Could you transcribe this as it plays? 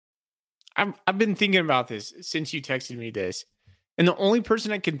I've been thinking about this since you texted me this, and the only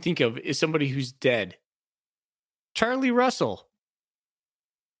person I can think of is somebody who's dead. Charlie Russell.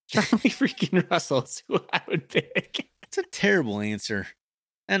 Charlie freaking Russell is who I would pick. It's a terrible answer.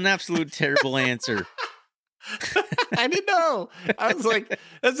 An absolute terrible answer. I didn't know. I was like,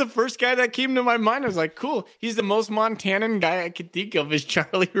 that's the first guy that came to my mind. I was like, cool. He's the most Montanan guy I could think of is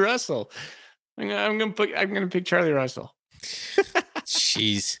Charlie Russell. I'm gonna pick Charlie Russell.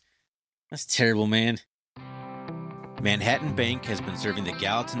 Jeez. That's terrible, man. Manhattan Bank has been serving the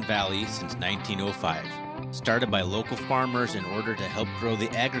Gallatin Valley since 1905. Started by local farmers in order to help grow the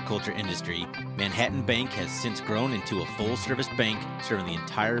agriculture industry, Manhattan Bank has since grown into a full-service bank serving the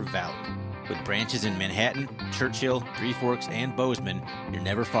entire valley. With branches in Manhattan, Churchill, Three Forks, and Bozeman, you're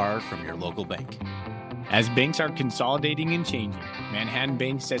never far from your local bank. As banks are consolidating and changing, Manhattan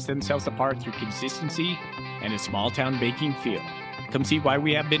Bank sets themselves apart through consistency and a small-town banking feel. Come see why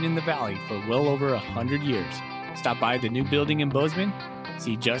we have been in the Valley for well over 100 years. Stop by the new building in Bozeman.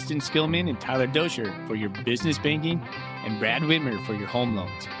 See Justin Skillman and Tyler Dosher for your business banking and Brad Whitmer for your home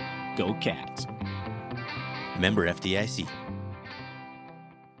loans. Go Cats. Member FDIC.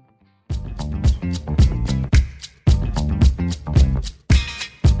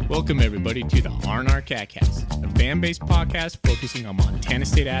 Welcome, everybody, to the R&R Catcast, a fan-based podcast focusing on Montana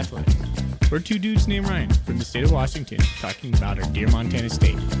State athletics. We're two dudes named Ryan from the state of Washington talking about our dear Montana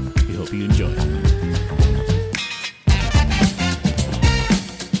State. We hope you enjoy.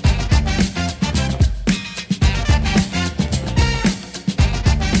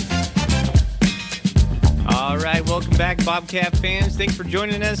 All right, welcome back, Bobcat fans. Thanks for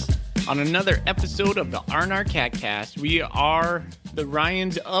joining us on another episode of the R&R Catcast. We are the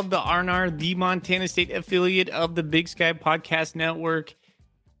Ryans of the R&R, the Montana State affiliate of the Big Sky Podcast Network.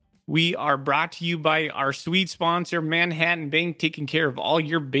 We are brought to you by our sweet sponsor, Manhattan Bank, taking care of all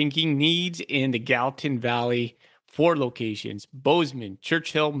your banking needs in the Gallatin Valley. 4 locations: Bozeman,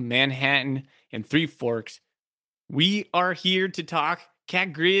 Churchill, Manhattan, and Three Forks. We are here to talk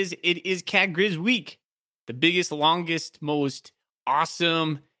Cat Griz. It is Cat Griz week, the biggest, longest, most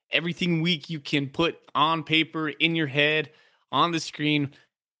awesome everything week you can put on paper, in your head, on the screen,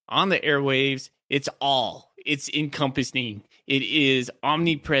 on the airwaves. It's encompassing. It is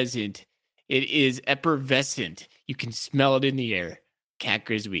omnipresent. It is effervescent. You can smell it in the air. Cat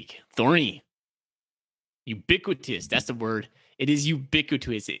Griz week. Thorny. Ubiquitous. That's the word. It is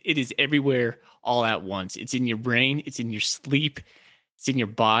ubiquitous. It is everywhere all at once. It's in your brain. It's in your sleep. It's in your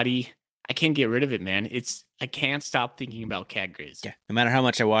body. I can't get rid of it, man. I can't stop thinking about Cat Griz. Yeah, no matter how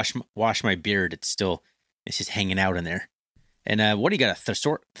much I wash my beard, it's just hanging out in there. And what do you got,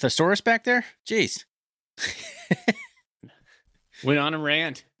 a thesaurus back there? Jeez. Went on a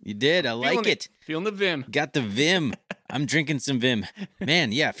rant. You did. I like it. Feeling the Vim. Got the Vim. I'm drinking some Vim.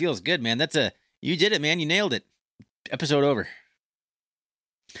 Man, yeah, it feels good, man. You did it, man. You nailed it. Episode over.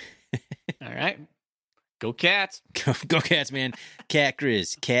 All right. Go Cats. Go Cats, man. Cat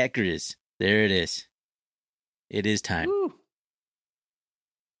Griz. Cat Griz. There it is. It is time. Woo.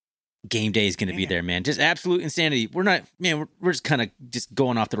 Game day is going to be there, man. Just absolute insanity. We're just kind of just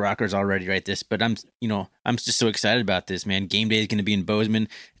going off the rockers already, right? But I'm just so excited about this, man. Game day is going to be in Bozeman.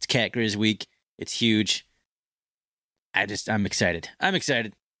 It's Cat Griz week. It's huge. I'm excited.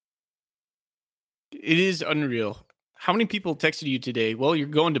 It is unreal. How many people texted you today? Well, you're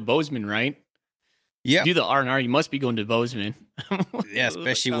going to Bozeman, right? Yeah. Do the R&R, you must be going to Bozeman. Yeah,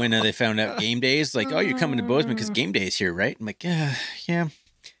 especially when they found out game days. Like, oh, you're coming to Bozeman because game day is here, right? I'm like, yeah.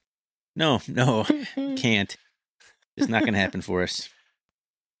 No, can't. It's not going to happen for us.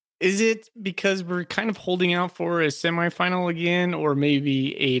 Is it because we're kind of holding out for a semifinal again, or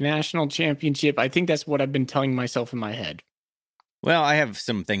maybe a national championship? I think that's what I've been telling myself in my head. Well, I have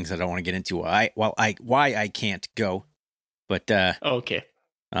some things I don't want to get into. Why I can't go, but okay.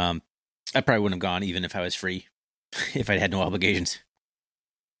 I probably wouldn't have gone even if I was free, if I had no obligations.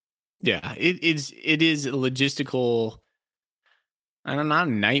 Yeah, it is a logistical. Not a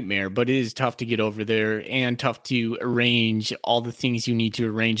nightmare, but it is tough to get over there and tough to arrange all the things you need to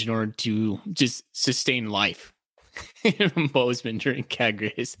arrange in order to just sustain life in Bozeman during Cat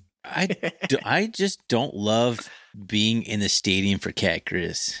Griz. I just don't love being in the stadium for Cat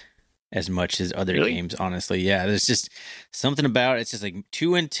Griz as much as other games, honestly. Yeah, there's just something about it. It's just like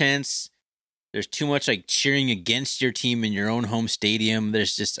too intense. There's too much like cheering against your team in your own home stadium.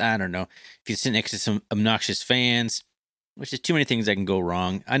 There's just, I don't know, if you sit next to some obnoxious fans, which is too many things that can go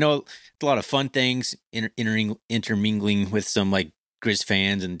wrong. I know it's a lot of fun things intermingling with some like Griz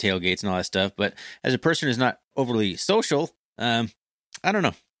fans and tailgates and all that stuff. But as a person who's not overly social, I don't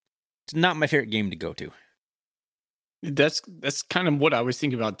know. It's not my favorite game to go to. That's kind of what I was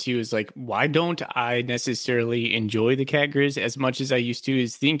thinking about too, is like, why don't I necessarily enjoy the cat Griz as much as I used to?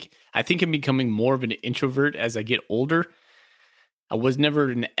 I think I'm becoming more of an introvert as I get older. I was never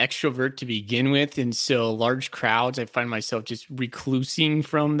an extrovert to begin with, and so large crowds, I find myself just reclusing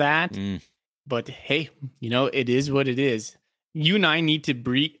from that. Mm. But hey, it is what it is. You and I need to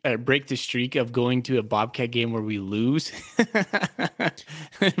break the streak of going to a Bobcat game where we lose.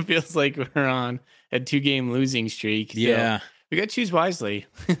 It feels like we're on a 2-game losing streak. Yeah. So we got to choose wisely.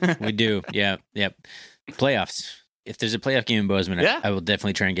 We do. Yeah. Yep. Playoffs. If there's a playoff game in Bozeman, Yeah. I will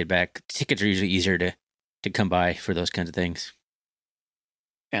definitely try and get back. Tickets are usually easier to come by for those kinds of things.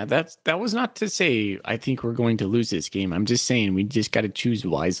 Yeah, that was not to say I think we're going to lose this game. I'm just saying we just got to choose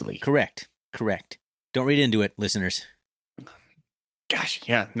wisely. Correct. Don't read into it, listeners. Gosh,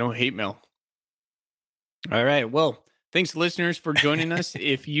 yeah, no hate mail. All right. Well, thanks, listeners, for joining us.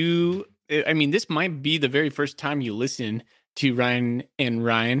 This might be the very first time you listen to Ryan and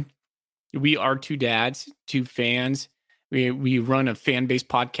Ryan. We are two dads, two fans. We run a fan-based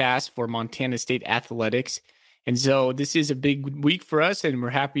podcast for Montana State Athletics. And so this is a big week for us, and we're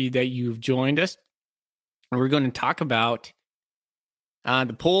happy that you've joined us. And we're going to talk about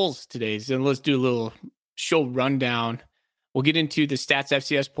the polls today. So let's do a little show rundown. We'll get into the Stats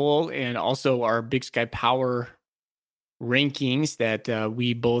FCS poll and also our Big Sky Power rankings that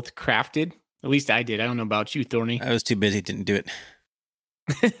we both crafted. At least I did. I don't know about you, Thorny. I was too busy, didn't do it.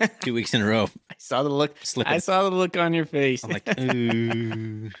 2 weeks in a row. I saw the look. Slipping. I saw the look on your face. I'm like,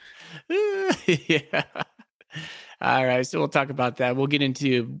 ooh. Yeah. All right. So we'll talk about that. We'll get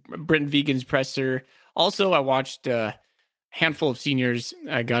into Brent Vegan's presser. Also, I watched a handful of seniors.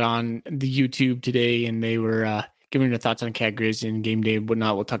 I got on the YouTube today, and they were giving their thoughts on Cat Griz and game day and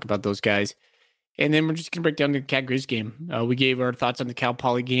whatnot. We'll talk about those guys. And then we're just going to break down the Cat Griz game. We gave our thoughts on the Cal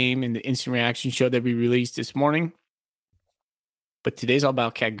Poly game and the instant reaction show that we released this morning. But today's all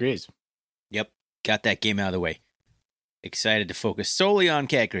about Cat Griz. Yep. Got that game out of the way. Excited to focus solely on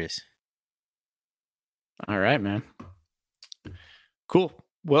Cat Griz. All right, man. Cool.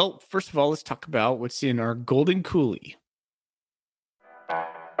 Well, first of all, let's talk about what's in our Golden Coolie.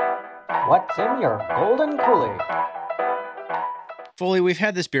 What's in your Golden Coolie? Foley, we've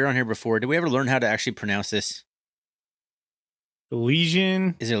had this beer on here before. Did we ever learn how to actually pronounce this?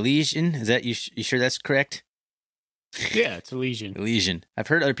 Elysian. Is it Elysian? Is that you sure that's correct? Yeah, it's Elysian. Elysian. I've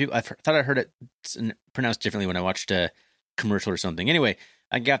heard other people. Thought I heard it pronounced differently when I watched a commercial or something. Anyway,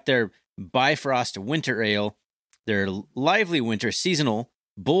 I got their Bifrost Winter Ale. Their lively winter seasonal,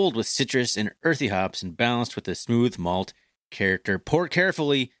 bold with citrus and earthy hops, and balanced with a smooth malt character. Poured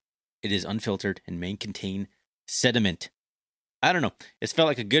carefully, it is unfiltered and may contain sediment. I don't know. It's felt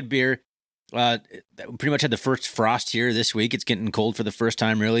like a good beer. Pretty much had the first frost here this week. It's getting cold for the first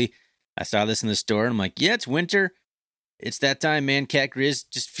time, really. I saw this in the store, and I'm like, yeah, it's winter. It's that time, man. Cat Griz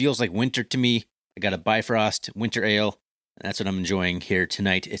just feels like winter to me. I got a Bifrost Winter Ale, and that's what I'm enjoying here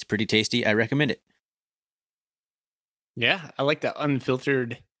tonight. It's pretty tasty. I recommend it. Yeah, I like the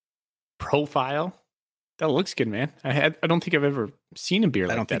unfiltered profile. That looks good, man. I don't think I've ever seen a beer like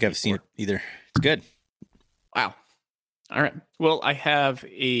that. I don't think I've seen it either. It's good. Wow. All right. Well, I have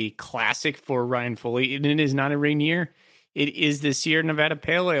a classic for Ryan Foley, and it is not a Rainier. It is the Sierra Nevada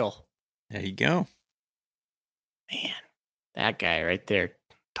Pale Ale. There you go. Man, that guy right there.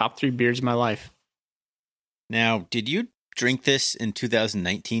 Top 3 beers of my life. Now, did you drink this in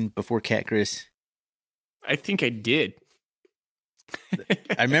 2019 before Cat Griz? I think I did.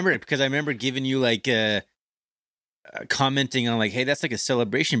 I remember it because I remember giving you like commenting on like, hey, that's like a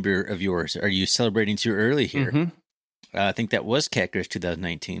celebration beer of yours. Are you celebrating too early here? Mm-hmm. I think that was Cat Griz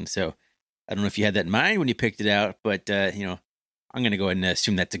 2019. So I don't know if you had that in mind when you picked it out, but I'm going to go ahead and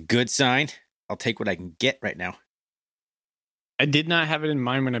assume that's a good sign. I'll take what I can get right now. I did not have it in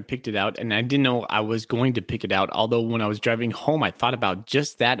mind when I picked it out, and I didn't know I was going to pick it out. Although when I was driving home, I thought about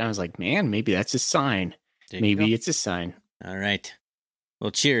just that, and I was like, man, maybe that's a sign. Maybe it's a sign. All right.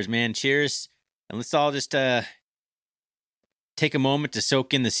 Well, cheers, man. Cheers. And let's all just take a moment to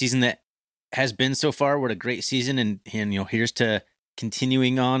soak in the season that has been so far. What a great season. And here's to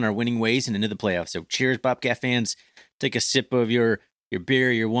continuing on our winning ways and into the playoffs. So cheers, Bobcat fans. Take a sip of your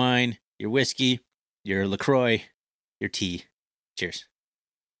beer, your wine, your whiskey, your LaCroix, your tea. Cheers.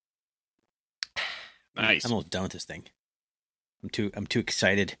 Nice. I'm almost done with this thing. I'm too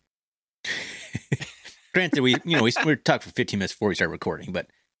excited. Granted, we talked for 15 minutes before we start recording, but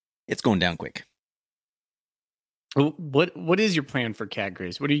it's going down quick. What is your plan for Cat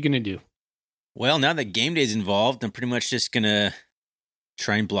Griz? What are you going to do? Well, now that game day's involved, I'm pretty much just going to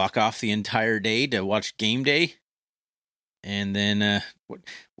try and block off the entire day to watch game day. And then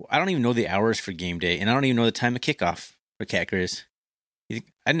I don't even know the hours for game day, and I don't even know the time of kickoff for Cat Grizz.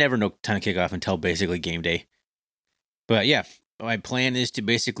 I never know time of kickoff until basically game day. But yeah, my plan is to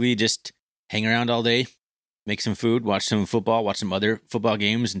basically just hang around all day, make some food, watch some football, watch some other football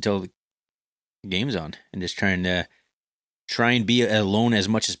games until the game's on, and just try and be alone as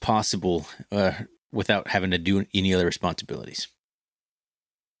much as possible without having to do any other responsibilities.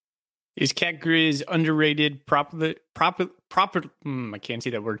 Is Cat Griz underrated, I can't say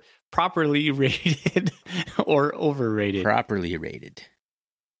that word, properly rated or overrated? Properly rated.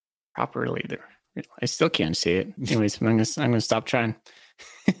 Properly there. I still can't say it. Anyways, I'm gonna stop trying.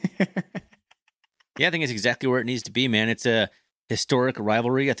 Yeah, I think it's exactly where it needs to be, man. It's a historic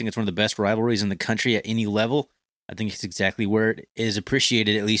rivalry. I think it's one of the best rivalries in the country at any level. I think it's exactly where it is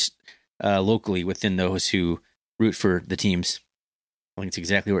appreciated, at least locally, within those who root for the teams. I think it's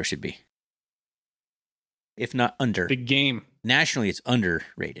exactly where it should be. If not under. The game. Nationally, it's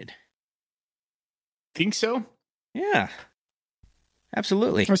underrated. Think so? Yeah.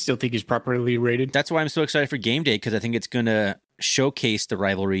 Absolutely. I still think it's properly rated. That's why I'm so excited for game day, because I think it's going to showcase the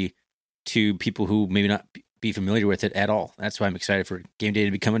rivalry to people who maybe not be familiar with it at all. That's why I'm excited for game day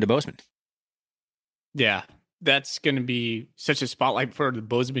to be coming to Bozeman. Yeah, that's going to be such a spotlight for the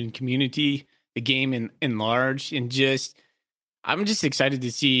Bozeman community, the game in large, and I'm just excited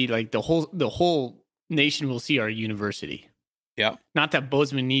to see like the whole nation will see our university. Yeah. Not that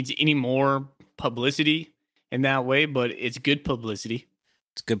Bozeman needs any more publicity in that way, but it's good publicity.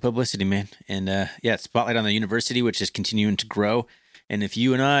 It's good publicity, man. And yeah, spotlight on the university, which is continuing to grow. And if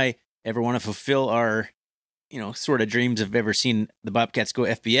you and I ever want to fulfill our, sort of dreams of ever seeing the Bobcats go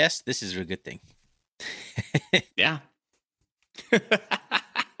FBS, this is a good thing. Yeah.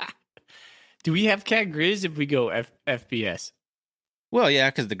 Do we have Cat Griz if we go FBS? Well, yeah,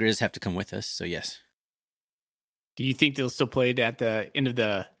 because the Griz have to come with us, so yes. Do you think they'll still play it at the end of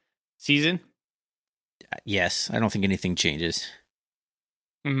the season? Yes, I don't think anything changes.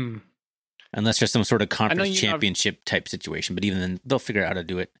 Mm-hmm. Unless there's some sort of conference championship type situation, but even then, they'll figure out how to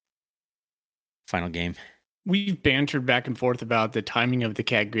do it. Final game. We've bantered back and forth about the timing of the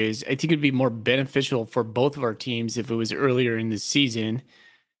Cat Griz. I think it'd be more beneficial for both of our teams if it was earlier in the season.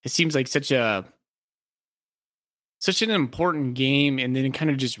 It seems like such an important game, and then it kind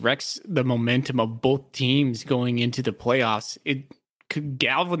of just wrecks the momentum of both teams going into the playoffs. It could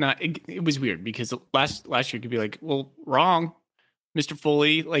galvanize. It was weird because last year could be like, well, wrong, Mr.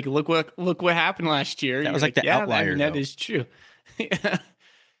 Foley. Like, look what happened last year. That was like the outlier. That is true. Yeah.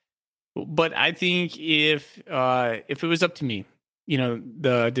 But I think if it was up to me,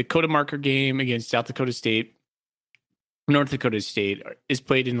 the Dakota Marker game against North Dakota State is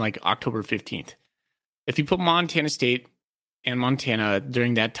played in like October 15th. If you put Montana State and Montana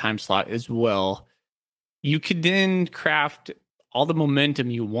during that time slot as well, you could then craft all the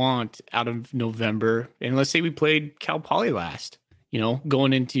momentum you want out of November. And let's say we played Cal Poly last,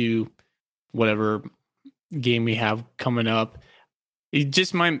 going into whatever game we have coming up. It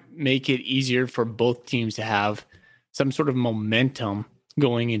just might make it easier for both teams to have some sort of momentum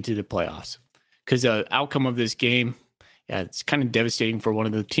going into the playoffs. Because the outcome of this game, it's kind of devastating for one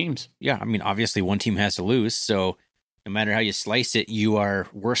of the teams. Yeah, I mean, obviously one team has to lose. So no matter how you slice it, you are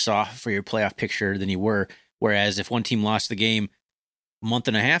worse off for your playoff picture than you were. Whereas if one team lost the game a month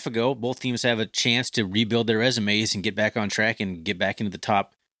and a half ago, both teams have a chance to rebuild their resumes and get back on track and get back into the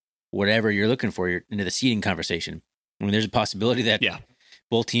top, whatever you're looking for, into the seeding conversation. I mean, there's a possibility that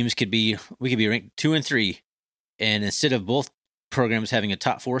both teams we could be ranked 2 and 3, and instead of both programs having a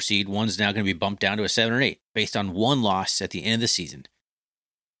top 4 seed, one's now going to be bumped down to a 7 or 8 based on one loss at the end of the season.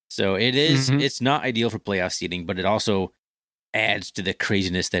 So it's not ideal for playoff seeding, but it also adds to the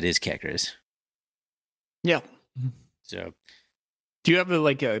craziness that is Cat Griz. Yeah. So, do you have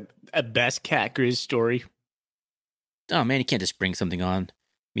a best Cat Griz story? Oh man, you can't just bring something on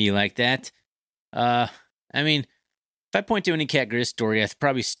me like that. I mean, if I point to any Cat Griz story, it's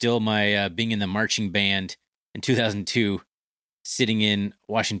probably still my being in the marching band in 2002, sitting in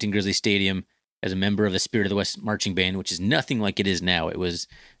Washington Grizzly Stadium as a member of the Spirit of the West marching band, which is nothing like it is now. It was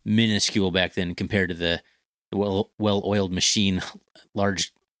minuscule back then compared to the well-oiled machine,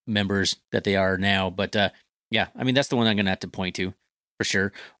 large members that they are now. But yeah, I mean, that's the one I'm going to have to point to for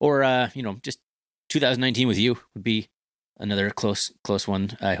sure. Or, just 2019 with you would be another close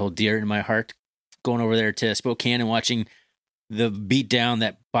one I hold dear in my heart. Going over there to Spokane and watching the beatdown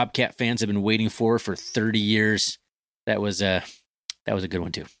that Bobcat fans have been waiting for 30 years. That was a good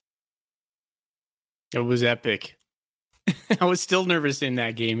one too. It was epic. I was still nervous in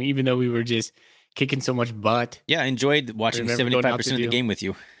that game, even though we were just kicking so much butt. Yeah, I enjoyed watching 75% of the game with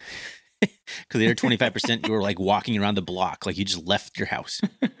you. Because the other 25%, you were like walking around the block, like you just left your house.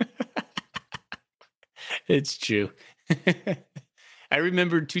 It's true. I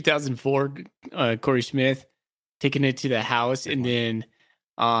remember 2004, Corey Smith taking it to the house, and then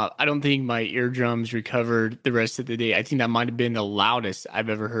I don't think my eardrums recovered the rest of the day. I think that might have been the loudest I've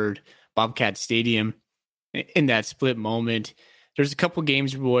ever heard Bobcat Stadium in that split moment. There's a couple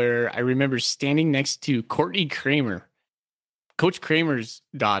games where I remember standing next to Courtney Kramer, Coach Kramer's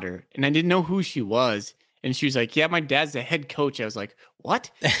daughter, and I didn't know who she was. And she was like, yeah, my dad's the head coach. I was like,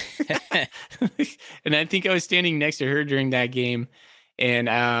 what? And I think I was standing next to her during that game. And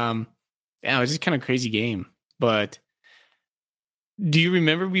yeah, it was just kind of crazy game. But do you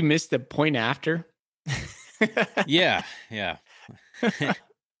remember we missed the point after? Yeah.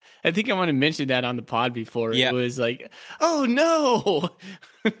 I think I want to mention that on the pod before. Yeah. It was like, oh no.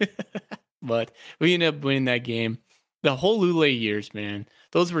 But we ended up winning that game. The whole Lule years, man.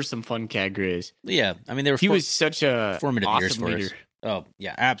 Those were some fun cat Griz. Yeah. I mean, he was such a formative awesome years for leader. us. Oh,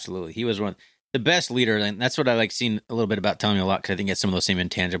 yeah, absolutely. He was the best leader. And that's what I like seeing a little bit about telling you a lot, because I think he has some of those same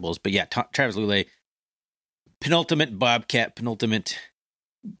intangibles. But yeah, Travis Lule, penultimate Bobcat, penultimate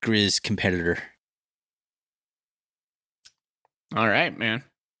Griz competitor. All right, man.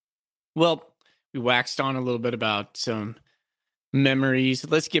 Well, we waxed on a little bit about some memories.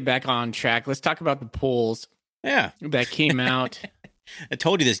 Let's get back on track. Let's talk about the polls. Yeah. That came out. I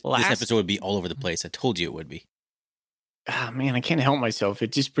told you this episode would be all over the place. I told you it would be. Ah, man, I can't help myself.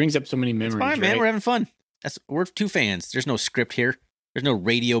 It just brings up so many memories. It's fine, man. Right? We're having fun. We're two fans. There's no script here. There's no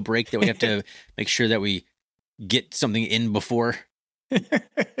radio break that we have to make sure that we get something in before.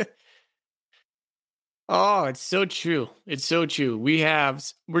 Oh, it's so true. It's so true.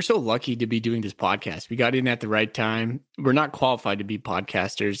 We're so lucky to be doing this podcast. We got in at the right time. We're not qualified to be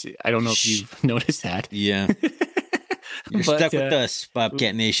podcasters. I don't know if you've noticed that. Yeah. You're stuck with us,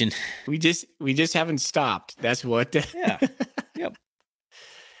 Bobcat Nation. We just haven't stopped. That's what. Yeah. Yep.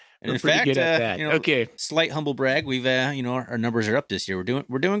 And we're in pretty fact, good at that. Okay. Slight humble brag. We've, our numbers are up this year.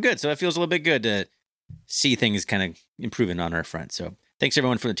 We're doing good. So it feels a little bit good to see things kind of improving on our front. So thanks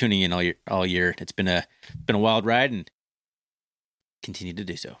everyone for tuning in all year. It's been a wild ride and continue to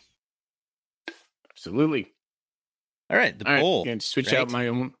do so. Absolutely. All right. The poll. I'm going to switch out my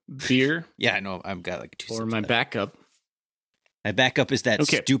own beer. Yeah, I know. I've got like 2 or my backup. My backup is that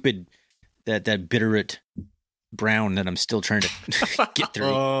stupid, that bitterroot brown that I'm still trying to get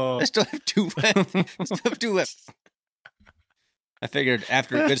through. I still have 2 left. I figured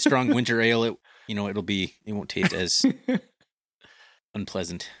after a good strong winter ale, it won't taste as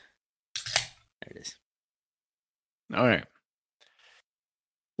unpleasant. There it is. All right.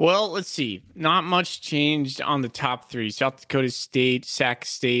 Well, let's see. Not much changed on the top 3. South Dakota State, Sac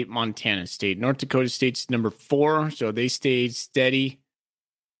State, Montana State. North Dakota State's number 4, so they stayed steady.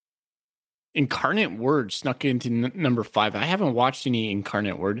 Incarnate Word snuck into number 5. I haven't watched any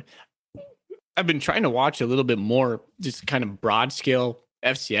Incarnate Word. I've been trying to watch a little bit more, just kind of broad scale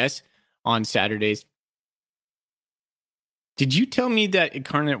FCS on Saturdays. Did you tell me that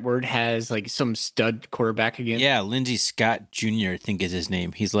Incarnate Word has like some stud quarterback again? Yeah, Lindsey Scott Jr., I think is his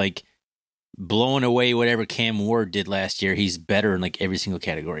name. He's like blowing away whatever Cam Ward did last year. He's better in like every single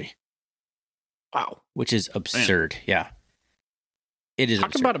category. Wow. Which is absurd. Man. Yeah. It is Talk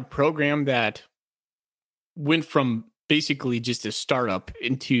absurd. about a program that went from basically just a startup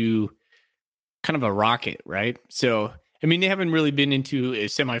into kind of a rocket, right? So, I mean, they haven't really been into a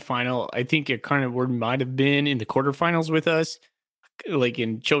semifinal. I think Incarnate Word might have been in the quarterfinals with us, like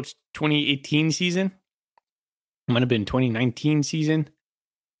in Choate's 2018 season. Might have been 2019 season.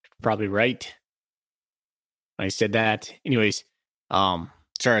 Probably right. I said that. Anyways, sorry,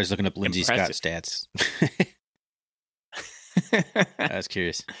 I was looking up Lindsey Scott stats. I was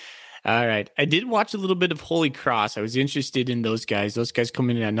curious. All right. I did watch a little bit of Holy Cross. I was interested in those guys. Those guys come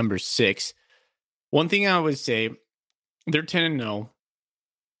in at number 6. One thing I would say, they're 10-0.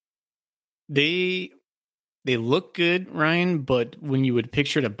 They look good, Ryan, but when you would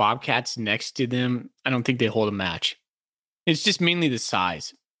picture the Bobcats next to them, I don't think they hold a match. It's just mainly the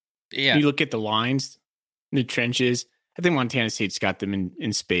size. Yeah. You look at the lines, the trenches. I think Montana State's got them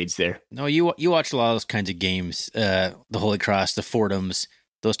in spades there. No, you watch a lot of those kinds of games, the Holy Cross, the Fordhams,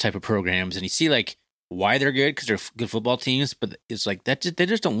 those type of programs, and you see like why they're good, because they're good football teams, but it's like they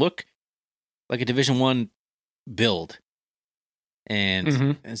just don't look like a Division I build.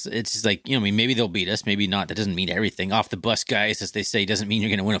 And it's just like, I mean, maybe they'll beat us, maybe not. That doesn't mean everything. Off the bus guys, as they say, doesn't mean you're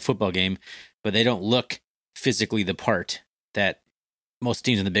going to win a football game, but they don't look physically the part that most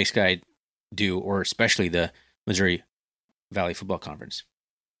teams in the Big Sky do, or especially the Missouri Valley Football Conference.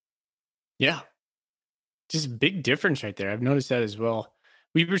 Yeah. Just a big difference right there. I've noticed that as well.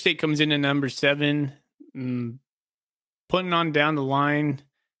 Weber State comes in at number 7, putting on down the line.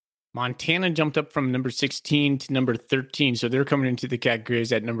 Montana jumped up from number 16 to number 13, so they're coming into the Cat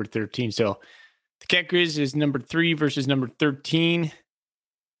Griz at number 13. So the Cat Griz is number 3 versus number 13.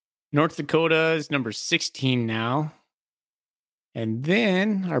 North Dakota is number 16 now. And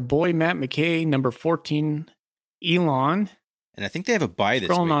then our boy Matt McKay, number 14, Elon. And I think they have a bye this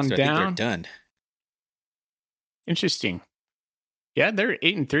week, Scrolling on so down. I think they're done. Interesting. Yeah, they're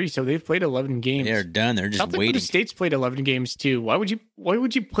 8-3, so they've played 11 games. They're done. They're just South waiting. Dakota State's played 11 games too. Why would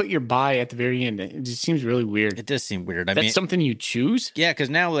you put your bye at the very end? It just seems really weird. It does seem weird. That's something you choose? Yeah, because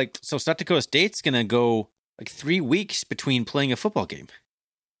now, so South Dakota State's going to go 3 weeks between playing a football game.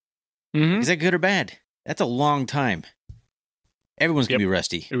 Mm-hmm. Is that good or bad? That's a long time. Everyone's going to be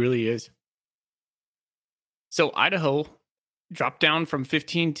rusty. It really is. So Idaho dropped down from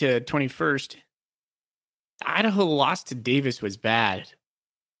 15 to 21st. Idaho lost to Davis was bad.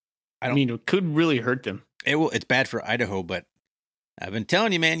 I mean, it could really hurt them. It's bad for Idaho, but I've been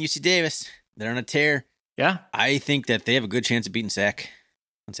telling you, man, UC Davis, they're on a tear. Yeah. I think that they have a good chance of beating Sac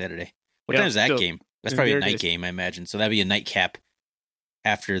on Saturday. What time is that game? That's probably a night game, I imagine. So that'd be a nightcap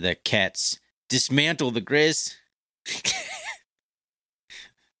after the Cats dismantle the Griz.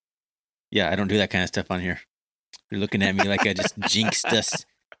 Yeah, I don't do that kind of stuff on here. You're looking at me like I just jinxed us.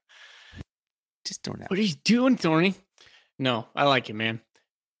 Just don't know. What are you doing, Thorny? No, I like it, man.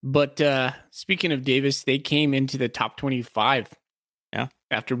 But speaking of Davis, they came into the top 25. Yeah.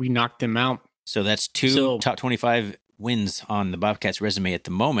 After we knocked them out. So that's 2 top 25 wins on the Bobcats resume at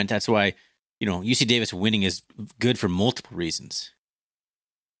the moment. That's why, UC Davis winning is good for multiple reasons.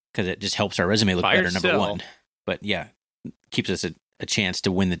 Because it just helps our resume look better, number one. But yeah, keeps us a chance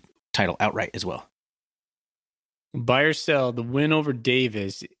to win the title outright as well. Buy or sell, the win over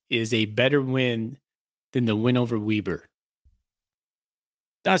Davis is a better win than the win over Weber.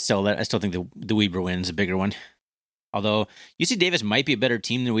 I'll sell that. I still think the Weber win's a bigger one. Although UC Davis might be a better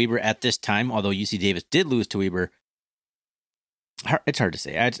team than Weber at this time, although UC Davis did lose to Weber. It's hard to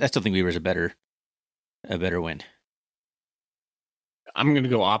say. I still think Weber's a better win. I'm going to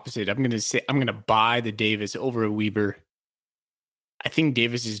go opposite. I'm going to buy the Davis over a Weber. I think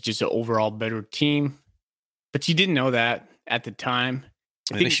Davis is just an overall better team, but you didn't know that at the time.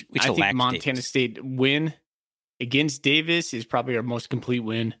 I think Montana State win against Davis is probably our most complete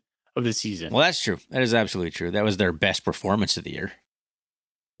win of the season. Well, that's true. That is absolutely true. That was their best performance of the year.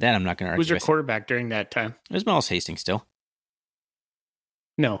 That I'm not going to argue. Who was their quarterback during that time? It was Miles Hastings still.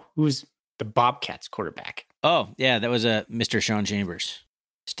 No, who was the Bobcats quarterback? Oh, yeah, that was Mr. Sean Chambers.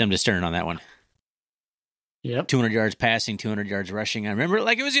 Stem to stern on that one. Yep. 200 yards passing, 200 yards rushing. I remember it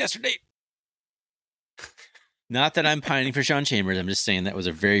like it was yesterday. Not that I'm pining for Sean Chambers. I'm just saying that was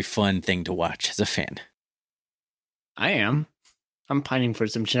a very fun thing to watch as a fan. I am. I'm pining for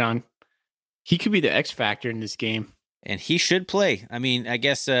some Sean. He could be the X factor in this game. And he should play. I mean, I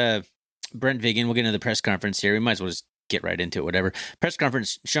guess Brent Vigen, we'll get into the press conference here. We might as well just get right into it, whatever. Press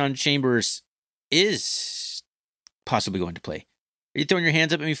conference, Sean Chambers is possibly going to play. Are you throwing your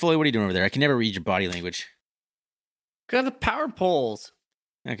hands up at me, Foley? What are you doing over there? I can never read your body language. Got the power polls.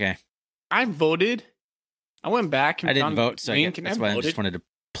 Okay. I voted. I went back. And I didn't vote, so that's why I just wanted to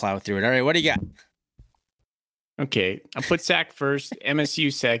plow through it. All right, what do you got? Okay, I put Sac first,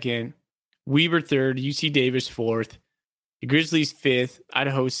 MSU second, Weber third, UC Davis fourth, the Grizzlies fifth,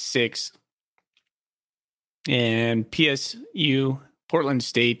 Idaho sixth, and PSU, Portland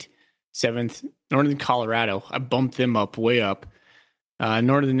State seventh, Northern Colorado. I bumped them up, way up.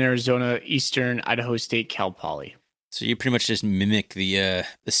 Northern Arizona, Eastern, Idaho State, Cal Poly. So you pretty much just mimic the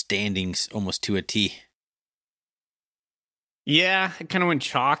standings almost to a T. Yeah, I kind of went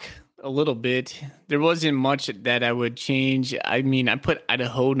chalk a little bit. There wasn't much that I would change. I mean, I put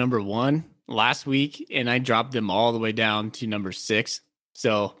Idaho number 1 last week, and I dropped them all the way down to number 6.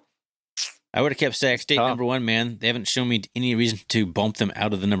 So I would have kept Sac State number 1, man. They haven't shown me any reason to bump them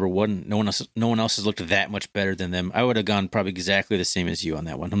out of the number 1. No one else has looked that much better than them. I would have gone probably exactly the same as you on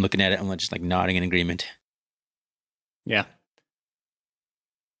that one. I'm looking at it. I'm just like nodding in agreement. Yeah.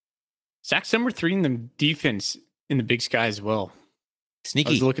 Sac's number 3 in the defense in the Big Sky as well. Sneaky.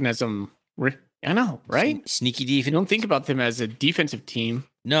 I was looking at some. I know, right? Sneaky defense. You don't think about them as a defensive team.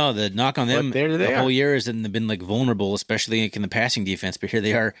 No, the knock on them the whole year is that they've been like vulnerable, especially in the passing defense. But here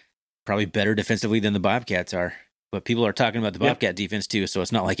they are, probably better defensively than the Bobcats are. But people are talking about the Bobcat defense too, so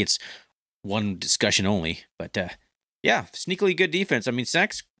it's not like it's one discussion only. But yeah, sneakily good defense. I mean,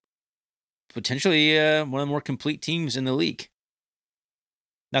 Sac's potentially one of the more complete teams in the league.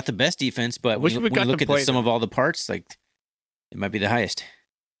 Not the best defense, but when you look at the sum of all the parts, like it might be the highest.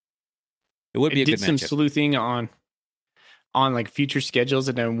 It would be a good matchup. Did some sleuthing on on like future schedules,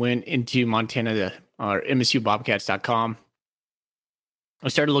 and I went into Montana or MSUBobcats.com. I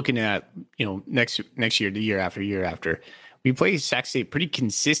started looking at, next year, the year after. We play Sac State pretty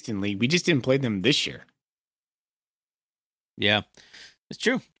consistently. We just didn't play them this year. Yeah, it's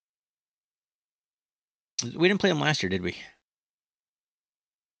true. We didn't play them last year, did we?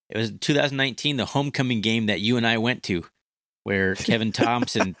 It was 2019, the homecoming game that you and I went to, where Kevin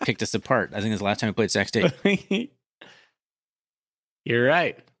Thompson picked us apart. I think it's the last time we played Sac State. You're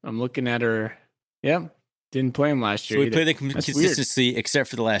right. I'm looking at her. Yep. Didn't play them last year. So we played them consistently, except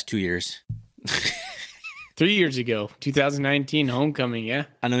for the last 2 years. 3 years ago, 2019 homecoming. Yeah.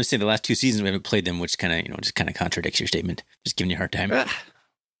 I know. Say the last 2 seasons we haven't played them, which kind of, just kind of contradicts your statement. Just giving you a hard time.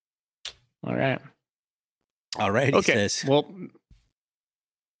 All right. Okay. He says. Well,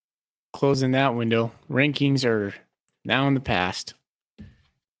 closing that window. Rankings are now in the past.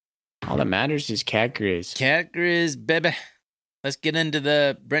 All that matters is Cat Griz. Cat Griz, baby. Let's get into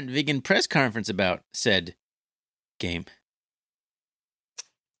the Brent Vigen press conference about said game.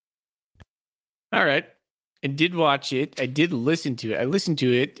 All right. I did watch it. I did listen to it. I listened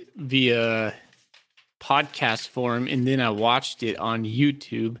to it via podcast form, and then I watched it on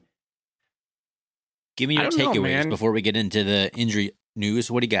YouTube. Give me your takeaways before we get into the injury news.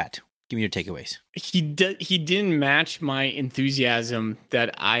 What do you got? Give me your takeaways. He didn't match my enthusiasm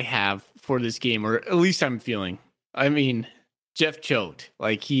that I have for this game, or at least I'm feeling. I mean, Jeff choked.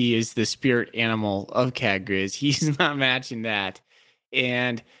 Like, he is the spirit animal of Cat Griz. He's not matching that.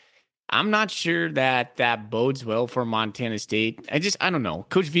 And I'm not sure that bodes well for Montana State. I don't know.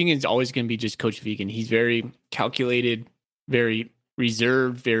 Coach Vigen is always going to be just Coach Vigen. He's very calculated, very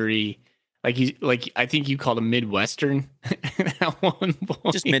reserved, very I think you called him Midwestern at one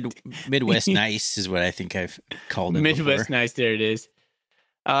point. Just Midwest nice is what I think I've called him. Midwest before. Nice. There it is.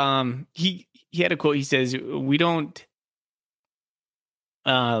 He had a quote. He says, "We don't."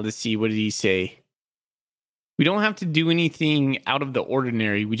 Let's see. What did he say? We don't have to do anything out of the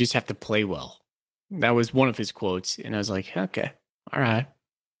ordinary. We just have to play well. That was one of his quotes. And I was like, okay, all right.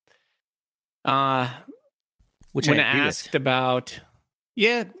 Which when I I agree asked with. about,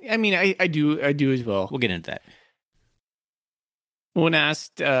 yeah, I mean, I do as well. We'll get into that. When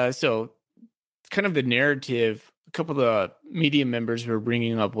asked, so kind of the narrative, a couple of the media members were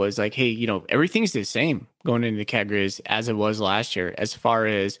bringing up was like, hey, everything's the same going into Cat Griz as it was last year, as far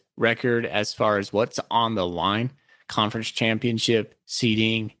as record, as far as what's on the line, conference championship,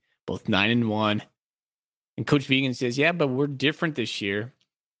 seeding, both 9-1. And Coach Vigen says, yeah, but we're different this year.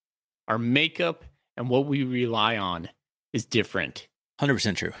 Our makeup and what we rely on is different.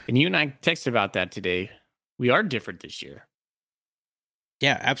 100% true. And you and I texted about that today. We are different this year.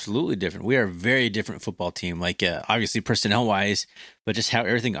 Yeah, absolutely different. We are a very different football team, like obviously personnel-wise, but just how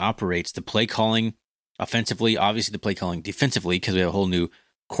everything operates. The play calling offensively, obviously the play calling defensively, because we have a whole new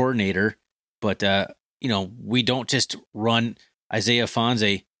coordinator. But, we don't just run Isaiah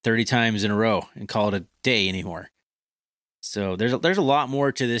Fonse 30 times in a row and call it a day anymore. So there's a lot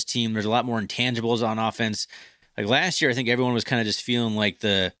more to this team. There's a lot more intangibles on offense. Like last year, I think everyone was kind of just feeling like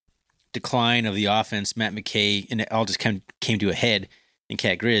the decline of the offense, Matt McKay, and it all just came to a head in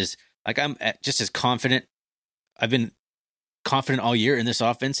Cat Griz. Like I'm just as confident. I've been confident all year in this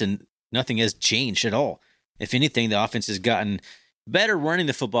offense, and nothing has changed at all. If anything, the offense has gotten better running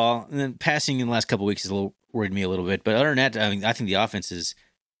the football, and then passing in the last couple of weeks has worried me a little bit. But other than that, I think the offense is,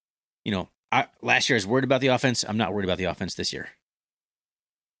 last year I was worried about the offense. I'm not worried about the offense this year.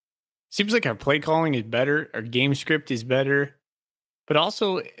 Seems like our play calling is better. Our game script is better. But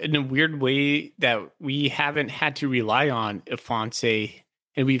also in a weird way that we haven't had to rely on Fonse,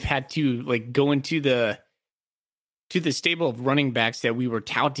 and we've had to go into the stable of running backs that we were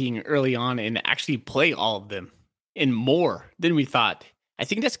touting early on and actually play all of them and more than we thought. I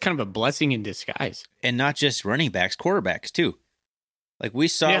think that's kind of a blessing in disguise. And not just running backs, quarterbacks too. Like we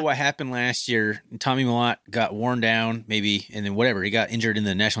saw what happened last year. Tommy Millott got worn down, maybe, and then whatever. He got injured in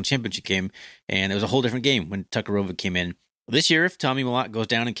the national championship game, and it was a whole different game when Tuckerova came in. This year, if Tommy Millott goes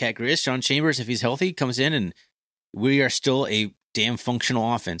down in Cat Griz, Sean Chambers, if he's healthy, comes in, and we are still a damn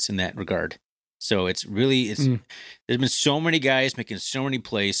functional offense in that regard. So there's been so many guys making so many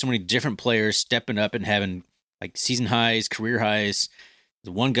plays, so many different players stepping up and having like season highs, career highs.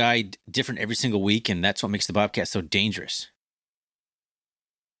 There's one guy different every single week, and that's what makes the Bobcats so dangerous.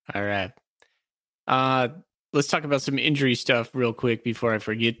 All right. Let's talk about some injury stuff real quick before I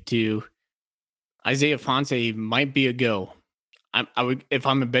forget to. Isaiah Fonse might be a go. I would, if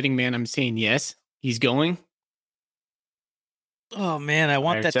I'm a betting man, I'm saying yes, he's going. Oh man, I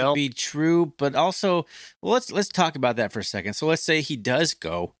want that to be true, but also let's talk about that for a second. So let's say he does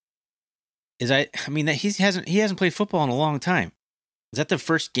go. mean that he hasn't played football in a long time. Is that the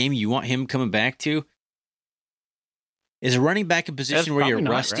first game you want him coming back to? Is a running back a position where you're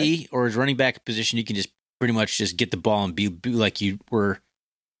rusty, right? Or is running back a position you can just pretty much just get the ball and be like you were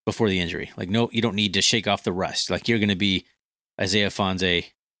before the injury? Like, no, you don't need to shake off the rust. Like, you're going to be Isaiah Fonse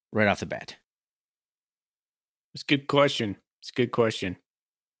right off the bat. It's a good question.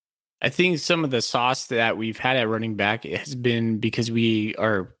 I think some of the sauce that we've had at running back has been because we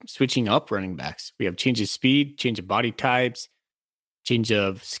are switching up running backs. We have change of speed, change of body types, change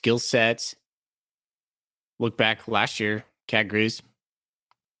of skill sets. Look back last year, Cat Griz.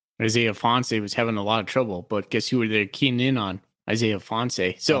 Isaiah Fonse was having a lot of trouble, but guess who were they keying in on? Isaiah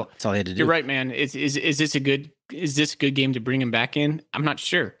Fonse. So that's all they had to do. You're right, man. Is this a good game to bring him back in? I'm not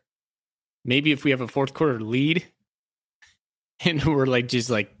sure. Maybe if we have a fourth quarter lead and we're like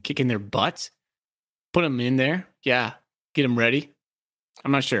just like kicking their butts, put them in there. Yeah, get them ready.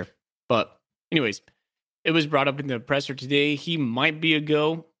 I'm not sure. But anyways, it was brought up in the presser today. He might be a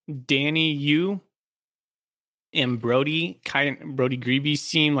go. Danny Yu and Brody Grebe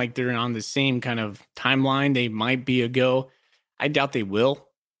seem like they're on the same kind of timeline. They might be a go. I doubt they will.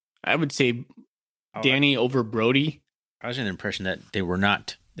 I would say Danny over Brody. I was under the impression that they were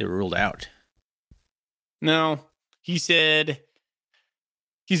not. They were ruled out. No, he said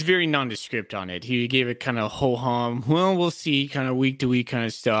he's very nondescript on it. He gave it kind of ho-hum. Well, we'll see, kind of week to week kind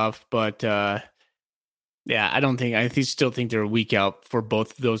of stuff. But yeah, I still think they're a week out for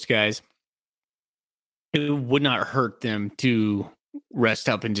both of those guys. It would not hurt them to rest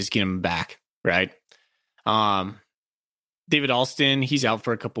up and just get them back, right? David Alston, he's out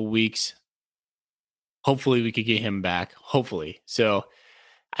for a couple weeks. Hopefully we could get him back. Hopefully. So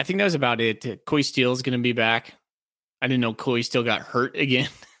I think that was about it. Coy Steele's going to be back. I didn't know Coy still got hurt again.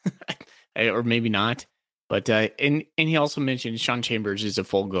 Or maybe not. But and he also mentioned Sean Chambers is a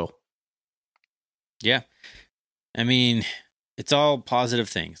full go. Yeah. I mean, it's all positive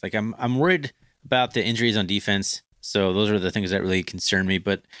things. Like I'm worried about the injuries on defense. So those are the things that really concern me,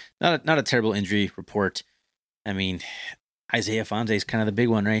 but not a terrible injury report. I mean, Isaiah Fonse is kind of the big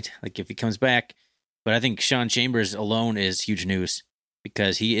one, right? Like if he comes back, but I think Sean Chambers alone is huge news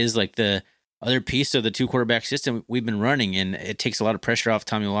because he is like the other piece of the 2-quarterback system we've been running, and it takes a lot of pressure off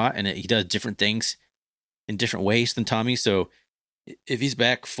Tommy Watt, and he does different things in different ways than Tommy. So if he's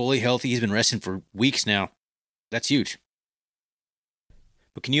back fully healthy, he's been resting for weeks now. That's huge.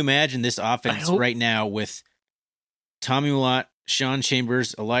 But can you imagine this offense right now with Tommy Watt, Sean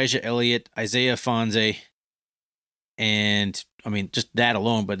Chambers, Elijah Elliott, Isaiah Fonse, and I mean, just that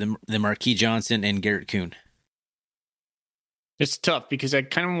alone, but the Marquis Johnson and Garrett Kuhn. It's tough because I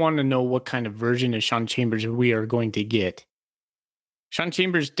kind of want to know what kind of version of Sean Chambers we are going to get. Sean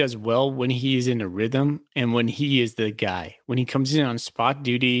Chambers does well when he is in a rhythm and when he is the guy. When he comes in on spot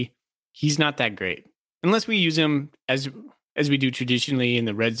duty, he's not that great. Unless we use him as we do traditionally in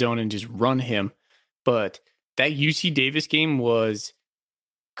the red zone and just run him. But that UC Davis game was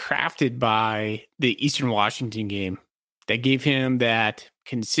crafted by the Eastern Washington game that gave him that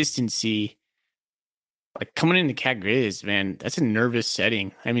consistency. Like coming into Cat Griz, man, that's a nervous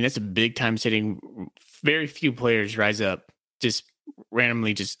setting. I mean, that's a big time setting. Very few players rise up, just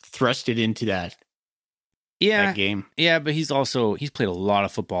randomly just thrusted into that game. Yeah, but he's played a lot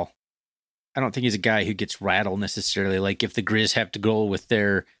of football. I don't think he's a guy who gets rattled necessarily. Like if the Griz have to go with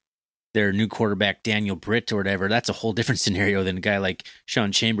their new quarterback, Daniel Britt or whatever, that's a whole different scenario than a guy like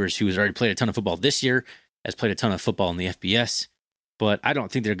Sean Chambers, who has already played a ton of football this year, has played a ton of football in the FBS. But I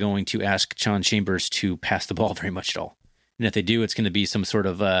don't think they're going to ask Sean Chambers to pass the ball very much at all. And if they do, it's going to be some sort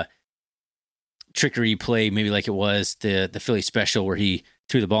of trickery play, maybe like it was the Philly special where he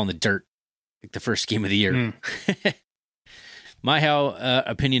threw the ball in the dirt, like the first game of the year. My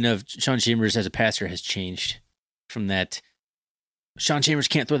opinion of Sean Chambers as a passer has changed from that Sean Chambers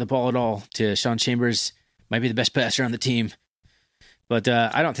can't throw the ball at all to Sean Chambers might be the best passer on the team. But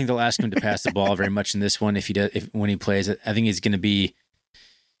I don't think they'll ask him to pass the ball very much in this one when he plays. I think he's going to be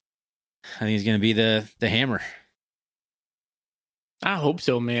the hammer. I hope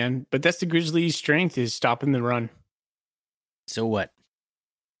so, man. But that's the Grizzlies' strength is stopping the run. So what?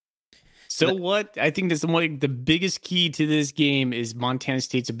 What? I think that's the biggest key to this game is Montana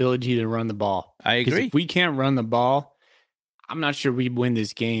State's ability to run the ball. I agree. If we can't run the ball, I'm not sure we win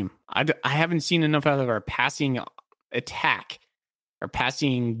this game. I haven't seen enough out of our passing attack, our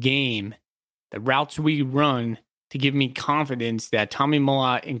passing game, the routes we run to give me confidence that Tommy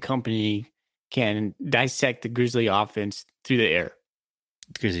Millott and company can dissect the Grizzly offense through the air.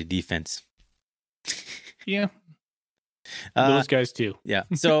 Grizzly defense. Yeah. Those guys too. Yeah.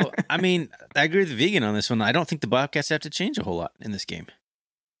 So, I mean, I agree with Vegan on this one. I don't think the Bobcats have to change a whole lot in this game.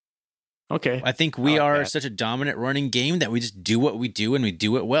 Okay. I think we like are that. such a dominant running game that we just do what we do and we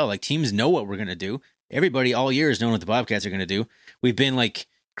do it well. Like teams know what we're going to do. Everybody all year has known what the Bobcats are going to do. We've been like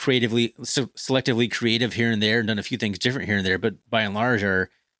selectively creative here and there and done a few things different here and there, but by and large,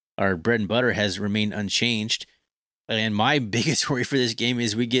 our bread and butter has remained unchanged. And my biggest worry for this game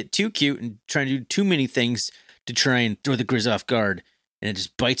is we get too cute and trying to do too many things to try and throw the Griz off guard, and it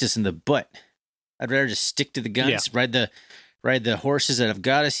just bites us in the butt. I'd rather just stick to the guns, ride the horses that have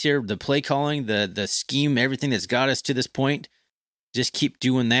got us here, the play calling, the scheme, everything that's got us to this point. Just keep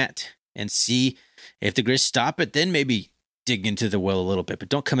doing that and see if the Griz stop it, then maybe dig into the well a little bit. But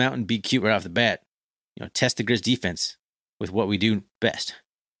don't come out and be cute right off the bat. Test the Griz defense with what we do best.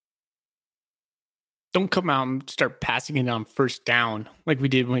 Don't come out and start passing it on first down like we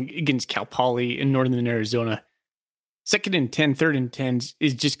did against Cal Poly in Northern Arizona. 2nd and 10, 3rd and 10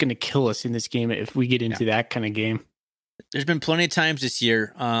 is just going to kill us in this game if we get into that kind of game. There's been plenty of times this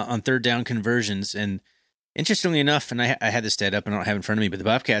year on 3rd down conversions, and interestingly enough, and I had this stat up and I don't have it in front of me, but the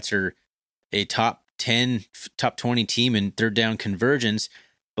Bobcats are a top 10, top 20 team in 3rd down conversions.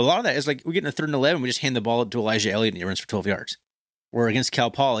 But a lot of that is like we get in a 3rd and 11, we just hand the ball to Elijah Elliott and he runs for 12 yards. Or against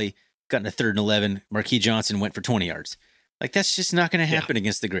Cal Poly, got in a 3rd and 11, Marquis Johnson went for 20 yards. Like, that's just not going to happen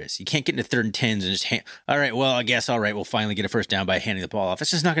against the Griz. You can't get into 3rd and 10s and just all right, we'll finally get a first down by handing the ball off.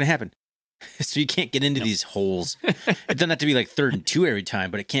 That's just not going to happen. So you can't get into these holes. It doesn't have to be like 3rd and 2 every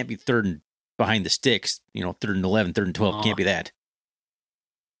time, but it can't be 3rd and behind the sticks, 3rd and 11, 3rd and 12. Can't be that.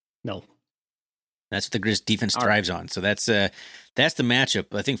 No. That's what the Griz defense thrives on. So that's the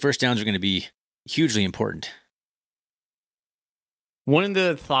matchup. I think first downs are going to be hugely important. One of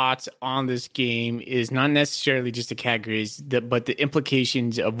the thoughts on this game is not necessarily just the Cat Griz, but the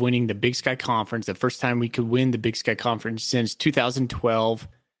implications of winning the Big Sky Conference, the first time we could win the Big Sky Conference since 2012,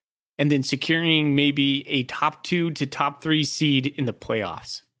 and then securing maybe a top 2 to top 3 seed in the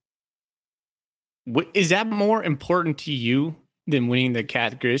playoffs. Is that more important to you than winning the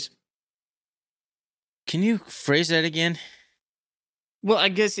Cat Griz? Can you phrase that again? Well, I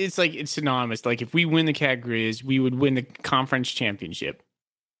guess it's synonymous. Like if we win the Cat Griz, we would win the conference championship.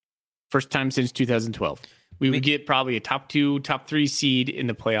 First time since 2012. We would get probably a top 2, top 3 seed in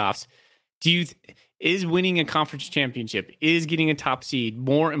the playoffs. Is winning a conference championship, is getting a top seed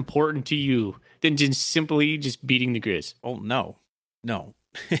more important to you than just simply beating the Griz? Oh, no.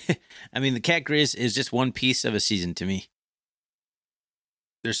 I mean, the Cat Griz is just one piece of a season to me.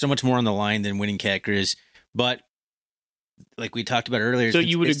 There's so much more on the line than winning Cat Griz, but like we talked about earlier. So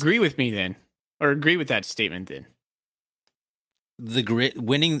you would agree with me then, or agree with that statement then?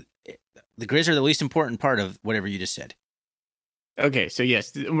 Winning the Griz are the least important part of whatever you just said. Okay, so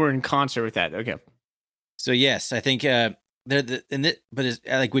yes, we're in concert with that. Okay. So yes, I think like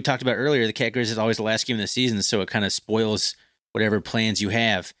we talked about earlier, the Cat Griz is always the last game of the season, so it kind of spoils whatever plans you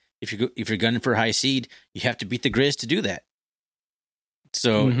have. If you're gunning for a high seed, you have to beat the Griz to do that.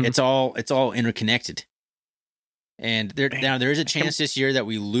 So it's all interconnected. And there is a chance this year that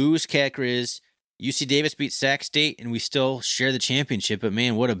we lose Cat Griz. UC Davis beat Sac State, and we still share the championship. But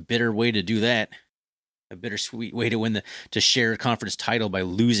man, what a bitter way to do that! A bittersweet way to share a conference title by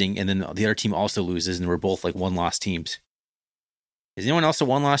losing, and then the other team also loses, and we're both like 1-loss teams. Is anyone else a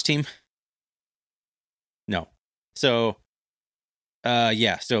 1-loss team? No. So,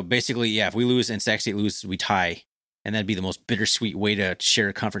 So basically, if we lose and Sac State loses, we tie, and that'd be the most bittersweet way to share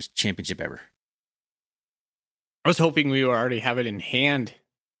a conference championship ever. I was hoping we would already have it in hand.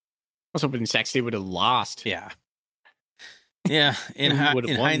 I was hoping Sac State would have lost. Yeah. In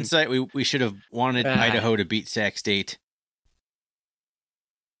hindsight, we should have wanted Idaho to beat Sac State.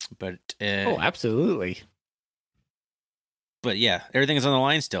 But absolutely. But yeah, everything is on the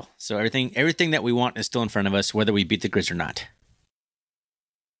line still. So everything that we want is still in front of us, whether we beat the Griz or not.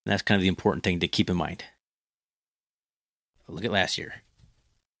 And that's kind of the important thing to keep in mind. Look at last year.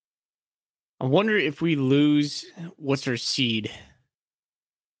 I wonder if we lose, what's our seed?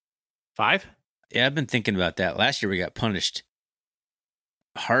 5? Yeah, I've been thinking about that. Last year we got punished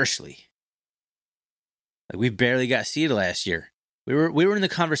harshly. Like we barely got seeded last year. We were in the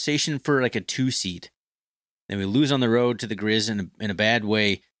conversation for like a 2 seed. Then we lose on the road to the Griz in a bad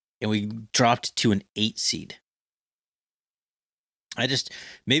way, and we dropped to an 8 seed.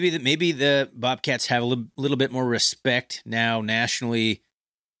 Maybe the Bobcats have a little bit more respect now nationally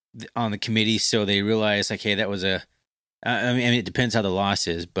on the committee, so they realize like, hey, that was I mean, it depends how the loss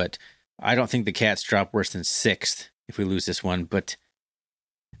is, but I don't think the Cats drop worse than 6th if we lose this one. But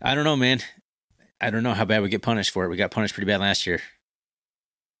I don't know, man. I don't know how bad we get punished for it. We got punished pretty bad last year.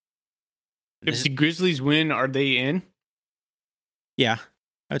 If the Grizzlies win, are they in? Yeah,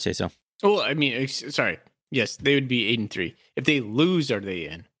 I would say so. Oh, I mean, sorry. Yes, they would be 8-3. If they lose, are they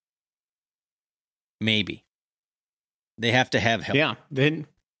in? maybe. They have to have help. Yeah, then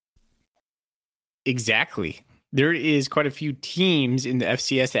exactly. There is quite a few teams in the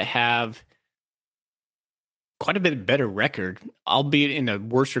FCS that have quite a bit better record, albeit in a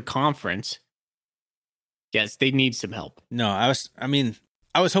worse conference. Yes, they need some help. No, I was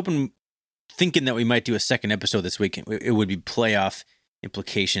thinking that we might do a second episode this week. It would be playoff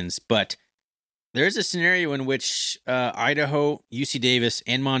implications, but there's a scenario in which Idaho, UC Davis,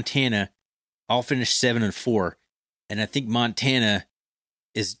 and Montana all finished 7-4, and I think Montana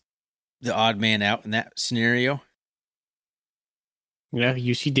is the odd man out in that scenario. Yeah,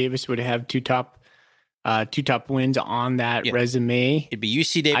 UC Davis would have two top wins on that resume. It'd be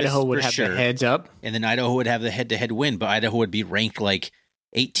UC Davis. Idaho would have sure. the heads up, and then Idaho would have the head-to-head win, but Idaho would be ranked like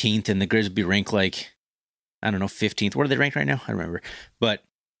 18th, and the Griz would be ranked like, I don't know, 15th. What are they ranked right now? I don't remember, but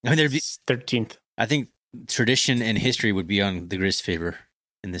I mean, there'd be 13th. I think tradition and history would be on the Griz favor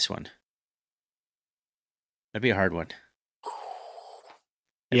in this one. That'd be a hard one.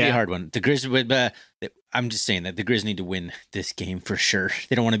 That'd be a hard one. The Griz would. I'm just saying that the Griz need to win this game for sure.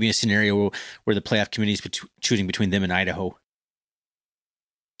 They don't want to be in a scenario where the playoff committee is choosing between them and Idaho.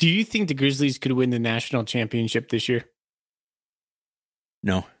 Do you think the Grizzlies could win the national championship this year?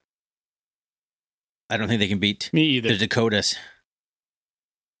 No. I don't think they can beat Me either. the Dakotas.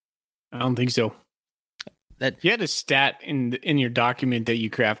 I don't think so. You had a stat in your document that you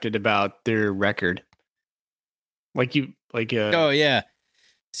crafted about their record. Oh yeah.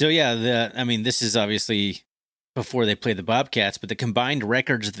 So yeah, this is obviously before they play the Bobcats, but the combined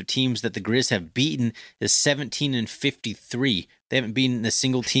records of the teams that the Griz have beaten is 17-53. They haven't beaten a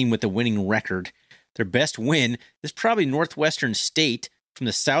single team with a winning record. Their best win is probably Northwestern State from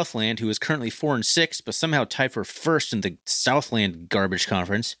the Southland, who is currently 4-6, but somehow tied for first in the Southland garbage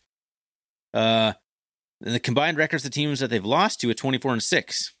conference. The combined records of the teams that they've lost to are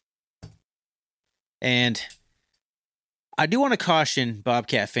 24-6. And I do want to caution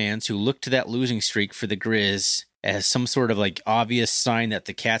Bobcat fans who look to that losing streak for the Griz as some sort of like obvious sign that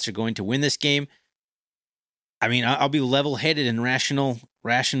the Cats are going to win this game. I mean, I'll be level-headed and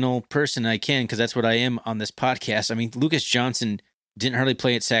rational person I can, because that's what I am on this podcast. I mean, Lucas Johnson didn't hardly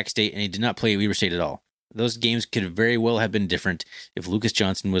play at Sac State, and he did not play at Weber State at all. Those games could very well have been different if Lucas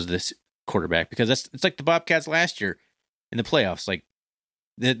Johnson was this quarterback, because it's like the Bobcats last year in the playoffs. Like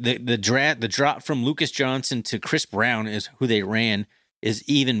the drop from Lucas Johnson to Chris Brown is who they ran is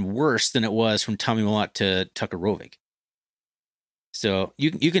even worse than it was from Tommy Millott to Tucker Rovig. So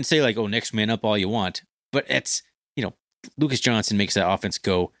you can say like, oh, next man up all you want, but it's, Lucas Johnson makes that offense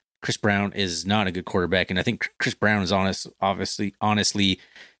go. Chris Brown is not a good quarterback, and I think Chris Brown is honestly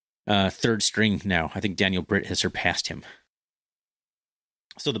third string now. I think Daniel Britt has surpassed him.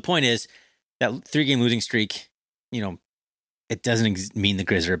 So the point is that 3-game losing streak, it doesn't mean the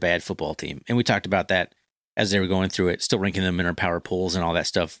Griz are a bad football team. And we talked about that as they were going through it, still ranking them in our power polls and all that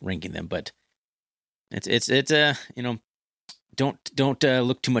stuff, ranking them. But it's don't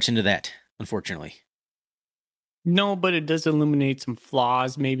look too much into that, unfortunately. No, but it does illuminate some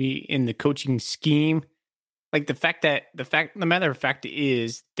flaws maybe in the coaching scheme. Like the matter of fact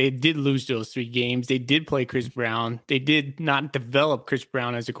is they did lose those 3 games. They did play Chris Brown. They did not develop Chris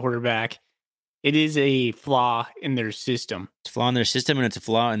Brown as a quarterback. It is a flaw in their system. It's a flaw in their system, and it's a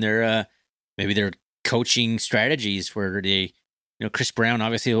flaw in their maybe their coaching strategies where they, Chris Brown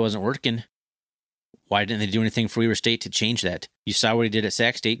obviously wasn't working. Why didn't they do anything for Weber State to change that? You saw what he did at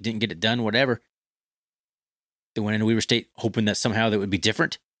Sac State, didn't get it done, whatever. They went into Weber State hoping that somehow that would be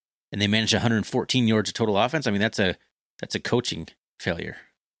different, and they managed 114 yards of total offense. I mean, that's a coaching failure.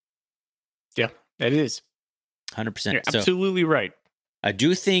 Yeah, that is 100%. You're absolutely right. I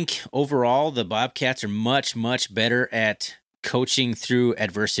do think overall the Bobcats are much, much better at coaching through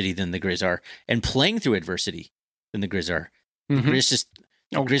adversity than the Griz are, and playing through adversity than the Griz are. Mm-hmm.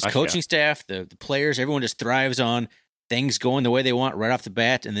 The Griz coaching staff, the players, everyone just thrives on things going the way they want right off the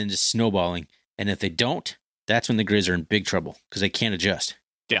bat and then just snowballing. And if they don't, that's when the Griz are in big trouble because they can't adjust.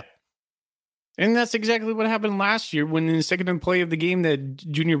 Yeah. And that's exactly what happened last year when in the second play of the game that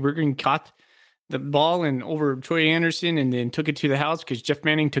Junior Bergen caught the ball and over Troy Anderson and then took it to the house because Jeff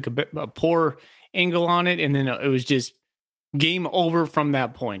Manning took a poor angle on it. And then it was just game over from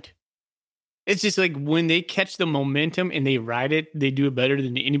that point. It's just like when they catch the momentum and they ride it, they do it better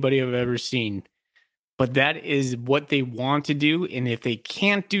than anybody I've ever seen. But that is what they want to do. And if they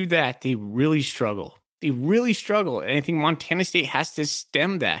can't do that, they really struggle. They really struggle. And I think Montana State has to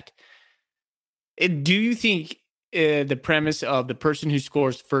stem that. Do you think the premise of the person who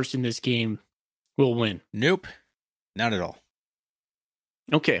scores first in this game will win? Nope. Not at all.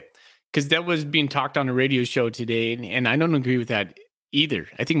 Okay. Because that was being talked on a radio show today, and I don't agree with that. either.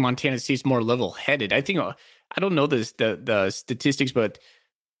 I think Montana State's more level-headed. I think I don't know the statistics, but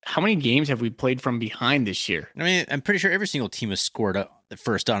how many games have we played from behind this year? I mean, I'm pretty sure every single team has scored the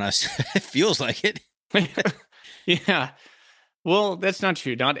first on us. It feels like it. Yeah. Well, that's not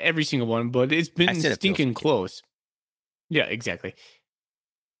true. Not every single one, but it's been stinking close. Yeah, exactly.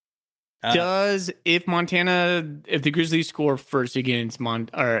 If the Grizzlies score first against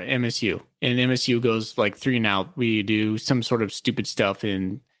MSU and MSU goes like 3-and-out, we do some sort of stupid stuff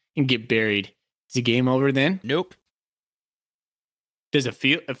and get buried, is the game over then? Nope. Does it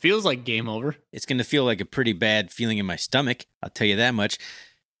feel? It feels like game over. It's going to feel like a pretty bad feeling in my stomach. I'll tell you that much.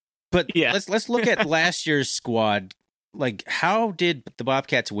 But yeah, let's look at last year's squad. Like, how did the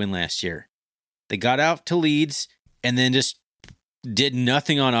Bobcats win last year? They got out to leads and then just did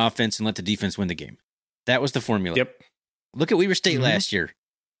nothing on offense and let the defense win the game. That was the formula. Yep. Look at Weber State last year.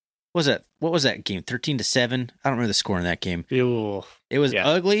 What was that game? 13-7? I don't remember the score in that game. Ew. It was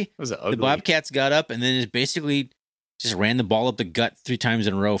ugly. It was ugly. The Bobcats got up and then just basically just ran the ball up the gut 3 times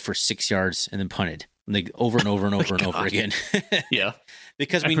in a row for 6 yards and then punted. Like over and over and over and over again. Yeah.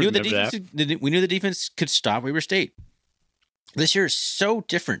 Because we knew the defense could stop Weber State. This year is so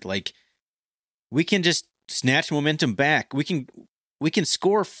different. Like, we can just snatch momentum back. We can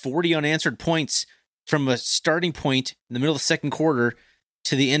score 40 unanswered points from a starting point in the middle of the second quarter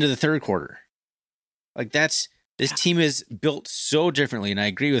to the end of the third quarter. Like, this team is built so differently, and I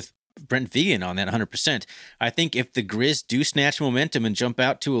agree with Brent Vegan on that 100%. I think if the Griz do snatch momentum and jump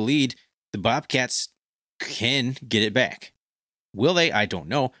out to a lead, the Bobcats can get it back. Will they? I don't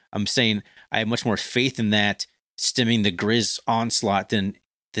know. I'm saying I have much more faith in that stemming the Griz onslaught than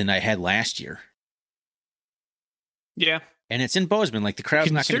I had last year. Yeah. And it's in Bozeman. Like, the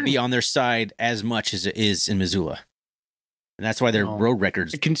crowd's not going to be on their side as much as it is in Missoula. And that's why their road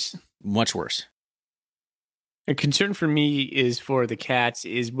record's much worse. A concern for me is for the Cats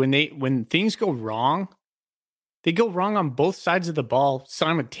is when things go wrong, they go wrong on both sides of the ball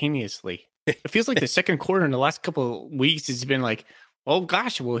simultaneously. It feels like the second quarter in the last couple of weeks has been like, oh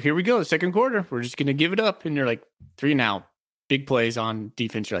gosh, well, here we go. Second quarter. We're just going to give it up. And you're like 3-and-out, big plays on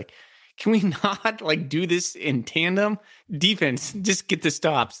defense. You're like, can we not like do this in tandem? Defense, just get the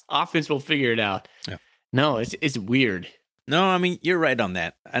stops. Offense will figure it out. Yeah. No, it's weird. No, I mean, you're right on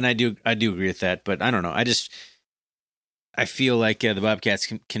that. And I do agree with that, but I don't know. I feel like the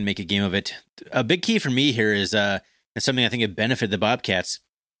Bobcats can make a game of it. A big key for me here is and something I think would benefit the Bobcats.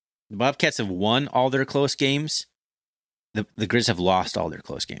 The Bobcats have won all their close games. The Griz have lost all their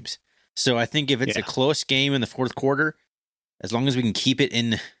close games. So I think if it's a close game in the fourth quarter, as long as we can keep it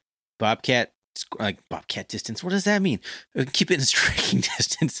in Bobcat distance, what does that mean? Keep it in striking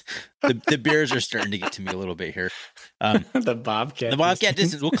distance. The Bears are starting to get to me a little bit here. The Bobcat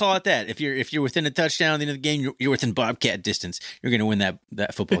distance. We'll call it that. If you're within a touchdown at the end of the game, you're within Bobcat distance. You're going to win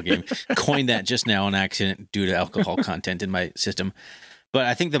that football game. Coined that just now on accident due to alcohol content in my system. But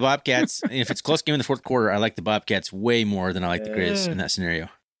I think the Bobcats, if it's a close game in the fourth quarter, I like the Bobcats way more than I like the Griz in that scenario.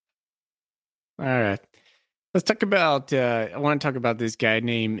 All right. Let's talk about, I want to talk about this guy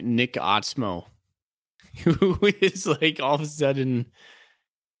named Nick Otzmo, who is like all of a sudden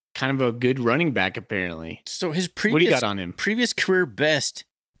kind of a good running back, apparently. So his what do you got on him? Previous career best,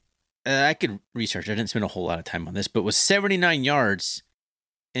 I could research. I didn't spend a whole lot of time on this, but was 79 yards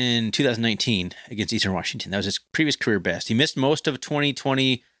in 2019 against Eastern Washington. That was his previous career best. He missed most of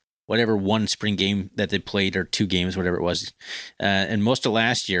 2020, whatever one spring game that they played, or 2 games, whatever it was, and most of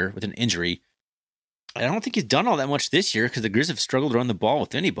last year with an injury. I don't think he's done all that much this year because the Griz have struggled to run the ball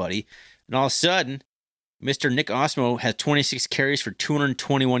with anybody. And all of a sudden, Mr. Nick Otzmo has 26 carries for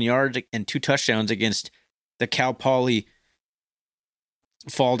 221 yards and 2 touchdowns against the Cal Poly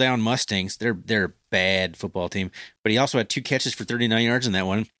Fall Down Mustangs. They're a bad football team. But he also had 2 catches for 39 yards in that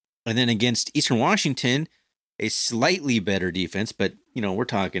one. And then against Eastern Washington, a slightly better defense, but we're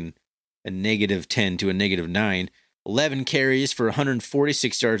talking a -10 to a -9. 11 carries for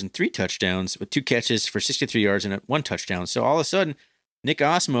 146 yards and 3 touchdowns with 2 catches for 63 yards and 1 touchdown. So all of a sudden, Nick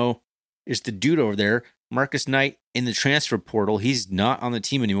Otzmo is the dude over there. Marcus Knight in the transfer portal. He's not on the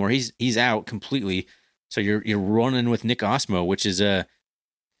team anymore. He's out completely. So you're running with Nick Otzmo, which is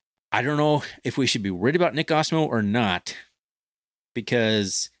I don't know if we should be worried about Nick Otzmo or not,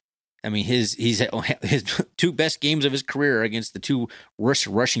 because I mean his 2 best games of his career are against the 2 worst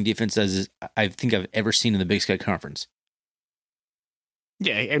rushing defenses I think I've ever seen in the Big Sky Conference.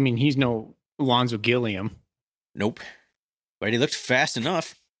 Yeah, I mean he's no Alonzo Gilliam. Nope, but he looked fast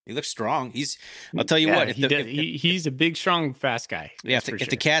enough. He looks strong. I'll tell you what. He's a big, strong, fast guy. Yeah, if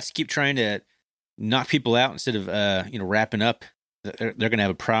the Cats keep trying to knock people out instead of wrapping up, they're going to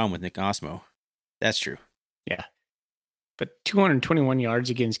have a problem with Nick Otzmo. That's true. Yeah. but 221 yards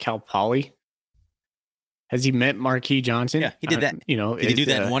against Cal Poly. Has he met Marquis Johnson? Yeah, he did that. Did he do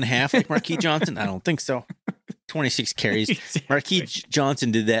that in one half like Marquis Johnson? I don't think so. 26 carries. Exactly. Marquis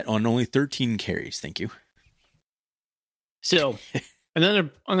Johnson did that on only 13 carries. Thank you. So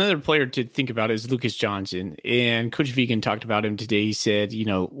another player to think about is Lucas Johnson. And Coach Vegan talked about him today. He said,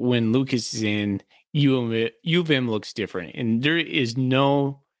 when Lucas is in, U of M looks different. And that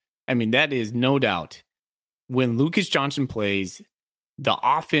is no doubt. When Lucas Johnson plays, the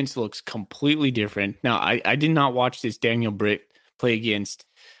offense looks completely different. Now, I did not watch this Daniel Britt play against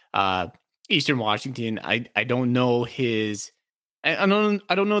Eastern Washington. I don't know his. I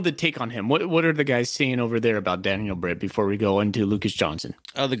don't know the take on him. What are the guys saying over there about Daniel Britt before we go into Lucas Johnson?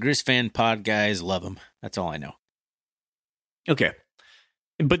 Oh, the Griz fan pod guys love him. That's all I know. Okay,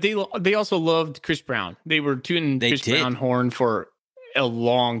 but they also loved Chris Brown. They were tuning Chris Brown horn for a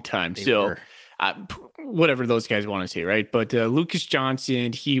long time. Whatever those guys want to say, right? But Lucas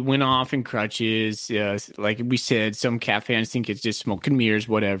Johnson, he went off in crutches. Like we said, some Cat fans think it's just smoke and mirrors,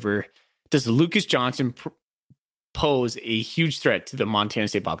 whatever. Does Lucas Johnson pose a huge threat to the Montana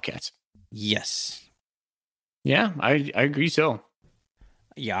State Bobcats? Yes. Yeah, I agree so.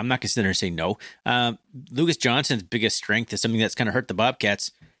 Yeah, I'm not considering saying no. Lucas Johnson's biggest strength is something that's kind of hurt the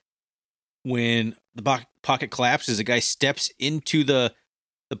Bobcats. When the pocket collapses, a guy steps into the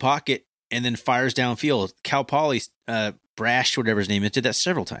pocket and then fires downfield. Cal Poly, Brash, whatever his name is, did that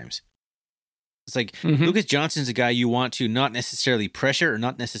several times. It's like Lucas Johnson's a guy you want to not necessarily pressure or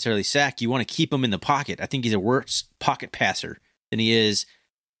not necessarily sack. You want to keep him in the pocket. I think he's a worse pocket passer than he is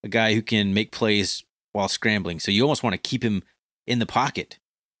a guy who can make plays while scrambling. So you almost want to keep him in the pocket.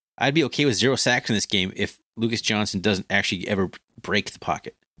 I'd be okay with 0 sacks in this game if Lucas Johnson doesn't actually ever break the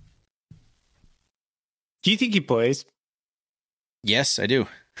pocket. Do you think he plays? Yes, I do.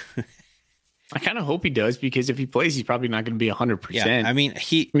 I kind of hope he does, because if he plays, he's probably not going to be 100%. Yeah, I mean,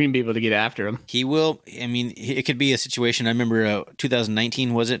 we're going to be able to get after him. He will. I mean, it could be a situation. I remember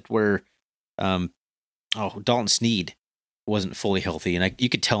 2019, was it, where Dalton Sneed wasn't fully healthy, and you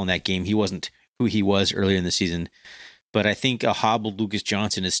could tell in that game he wasn't who he was earlier in the season. But I think a hobbled Lucas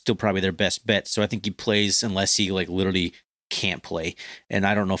Johnson is still probably their best bet. So I think he plays unless he literally can't play. And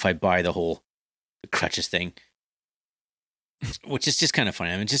I don't know if I buy the crutches thing, which is just kind of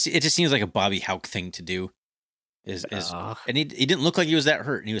funny. I mean, it just seems like a Bobby Houck thing to do. And he didn't look like he was that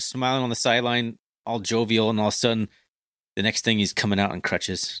hurt. And he was smiling on the sideline, all jovial, and all of a sudden, the next thing he's coming out in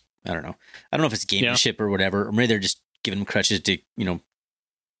crutches. I don't know. I don't know if it's gamemanship or whatever, or maybe they're just giving him crutches to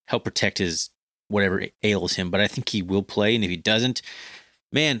help protect his whatever ails him. But I think he will play, and if he doesn't,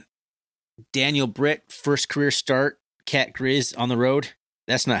 man, Daniel Britt, first career start, Cat Griz on the road.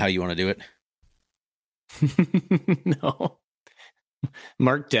 That's not how you want to do it. No.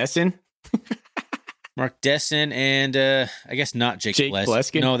 Mark Desson and I guess not Jake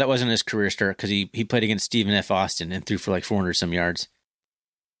Bleskin. No, that wasn't his career start because he played against Stephen F. Austin and threw for 400 some yards.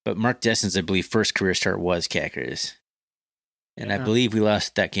 But Mark Desson's, I believe, first career start was Cat Griz. And I believe we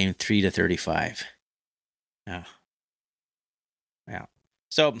lost that game 3-35. Oh. Yeah.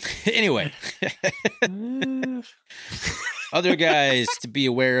 So anyway, other guys to be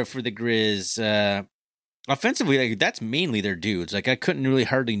aware of for the Griz. Offensively, that's mainly their dudes. I couldn't really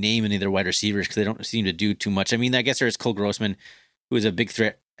hardly name any of their wide receivers because they don't seem to do too much. I mean, I guess there's Cole Grossman, who is a big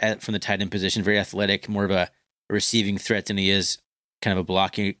threat from the tight end position, very athletic, more of a receiving threat than he is kind of a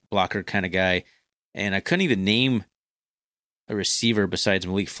blocker kind of guy. And I couldn't even name a receiver besides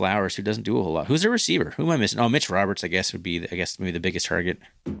Malik Flowers, who doesn't do a whole lot. Who's their receiver? Who am I missing? Oh, Mitch Roberts, I guess, would be, maybe the biggest target.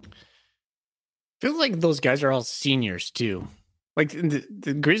 I feel like those guys are all seniors, too.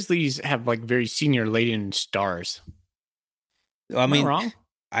 The Grizzlies have very senior laden stars. I mean, am I wrong?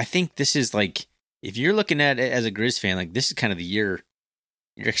 I think this is if you're looking at it as a Griz fan, this is kind of the year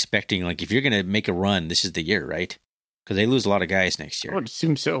you're expecting. If you're going to make a run, this is the year, right? Because they lose a lot of guys next year. I would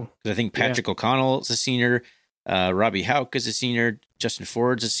assume so. Because I think Patrick O'Connell is a senior, Robbie Houck is a senior, Justin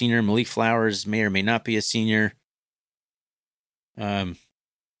Ford's a senior, Malik Flowers may or may not be a senior.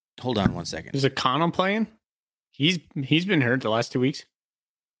 Hold on one second. Is O'Connell playing? He's been hurt the last 2 weeks.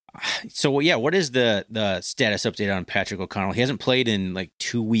 So yeah, what is the status update on Patrick O'Connell? He hasn't played in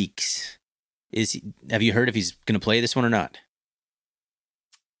 2 weeks. Have you heard if he's going to play this one or not?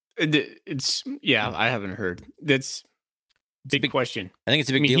 I haven't heard. That's big question. I think it's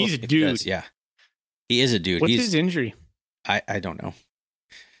a big deal. He's a dude. Yeah, he is a dude. What's his injury? I don't know.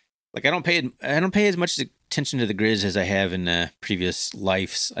 I don't pay as much attention to the Griz as I have in previous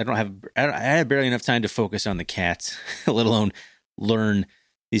lives. I had barely enough time to focus on the Cats, let alone learn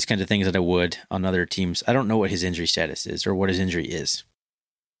these kinds of things that I would on other teams. I don't know what his injury status is or what his injury is.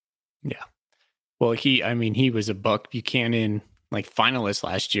 Yeah. Well, he was a Buck Buchanan like finalist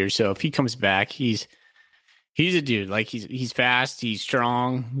last year. So if he comes back, he's a dude. Like he's fast, he's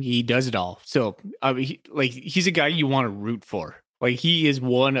strong, he does it all. So he's a guy you want to root for. Like he is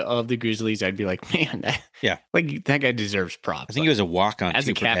one of the Grizzlies. I'd be like, man, like that guy deserves props. I think he was a walk on as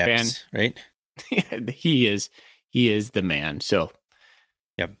a Cat fan, right? He is the man. So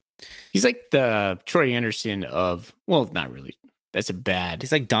yep, he's like the Troy Anderson of, well, not really. That's a bad.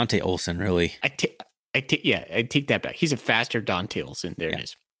 He's like Dante Olson, really. I take that back. He's a faster Dante Olson. There it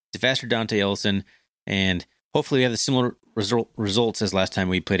is. He's a faster Dante Olson, and hopefully we have the similar results as last time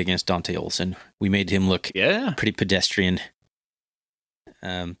we played against Dante Olson. We made him look pretty pedestrian.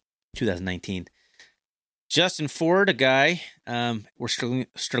 2019. Justin Ford, a guy. We're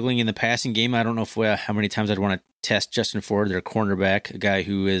struggling in the passing game. I don't know how many times I'd want to test Justin Ford, their cornerback, a guy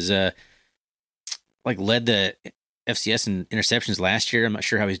who is led the FCS in interceptions last year. I'm not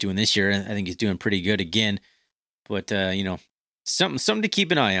sure how he's doing this year. I think he's doing pretty good again. But something to keep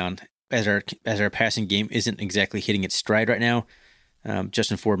an eye on as our passing game isn't exactly hitting its stride right now.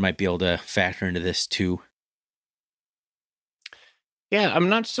 Justin Ford might be able to factor into this too. Yeah, I'm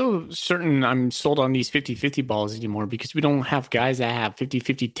not so certain I'm sold on these 50-50 balls anymore because we don't have guys that have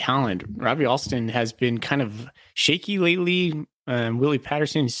 50-50 talent. Robbie Alston has been kind of shaky lately. Willie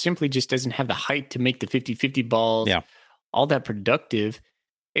Patterson simply just doesn't have the height to make the 50-50 balls all that productive.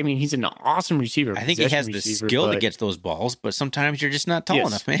 I mean, he's an awesome receiver. I think he has the skill to get those balls, but sometimes you're just not tall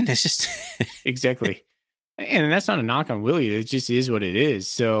enough, man. It's just... Exactly. And that's not a knock on Willie. It just is what it is.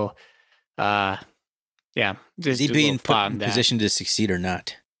 So, yeah. Is he being put in position to succeed or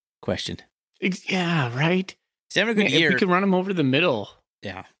not? Question. Yeah, right. He's having a good year. If we could run him over the middle.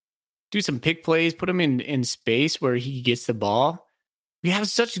 Yeah. Do some pick plays, put him in space where he gets the ball. We have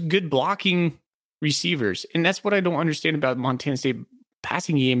such good blocking receivers. And that's what I don't understand about Montana State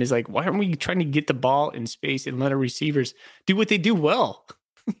passing game is like, why aren't we trying to get the ball in space and let our receivers do what they do well?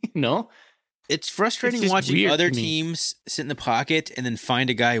 It's frustrating watching other teams sit in the pocket and then find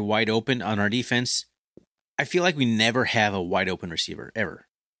a guy wide open on our defense. I feel like we never have a wide open receiver ever.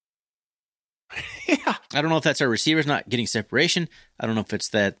 Yeah. I don't know if that's our receivers not getting separation. I don't know if it's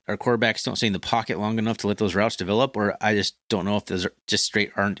that our quarterbacks don't stay in the pocket long enough to let those routes develop, or I just don't know if those are just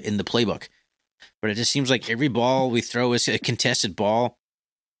straight aren't in the playbook. But it just seems like every ball we throw is a contested ball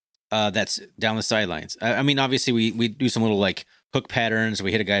that's down the sidelines. I mean, obviously we do some little like hook patterns.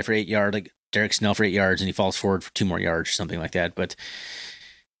 We hit a guy for 8 yards, like Derek Snell for 8 yards, and he falls forward for 2 more yards or something like that. But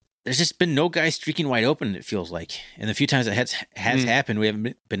there's just been no guy streaking wide open, it feels like. And the few times it has happened, we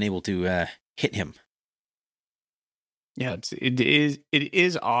haven't been able to hit him. Yeah, it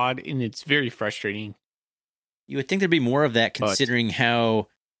is odd, and it's very frustrating. You would think there'd be more of that considering how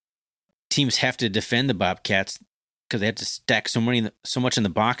teams have to defend the Bobcats because they have to stack so much in the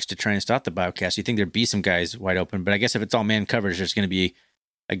box to try and stop the Bobcats. You think there'd be some guys wide open, but I guess if it's all man coverage, there's going to be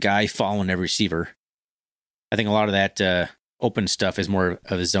a guy following every receiver. I think a lot of that open stuff is more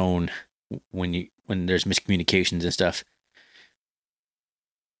of a zone when there's miscommunications and stuff.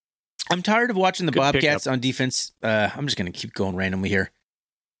 I'm tired of watching the Bobcats on defense. I'm just going to keep going randomly here.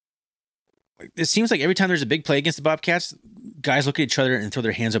 It seems like every time there's a big play against the Bobcats, guys look at each other and throw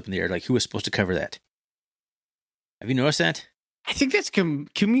their hands up in the air. Like, who was supposed to cover that? Have you noticed that? I think that's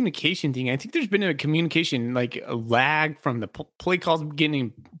communication thing. I think there's been a communication, like a lag from the play calls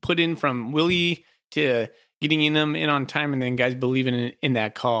getting put in from Willie to getting in on time, and then guys believing in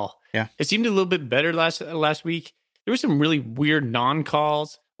that call. Yeah. It seemed a little bit better last week. There were some really weird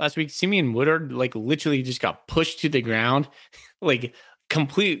non-calls last week. Simeon Woodard, like, literally just got pushed to the ground, like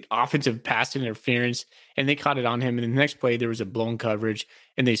complete offensive pass interference, and they caught it on him. And the next play, there was a blown coverage,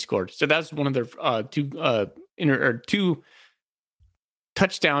 and they scored. So that's one of their two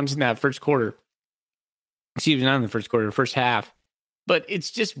touchdowns in that first quarter. Excuse me, not in the first quarter, first half. But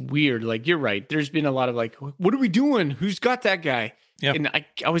it's just weird. Like, you're right. There's been a lot of like, what are we doing? Who's got that guy? Yep. And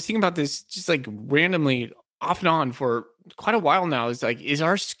I was thinking about this just like randomly off and on for quite a while now. It's like, is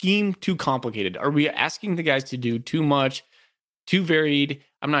our scheme too complicated? Are we asking the guys to do too much, too varied?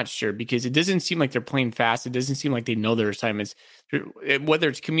 I'm not sure, because it doesn't seem like they're playing fast. It doesn't seem like they know their assignments. Whether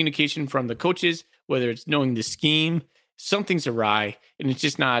it's communication from the coaches, whether it's knowing the scheme, something's awry, and it's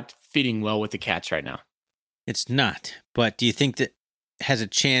just not fitting well with the Cats right now. It's not. But do you think that has a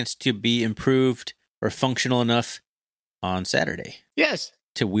chance to be improved or functional enough on Saturday? Yes.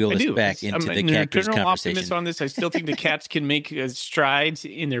 To wheel this back into the Cat Griz conversation. Optimist on this. I still think the Cats can make strides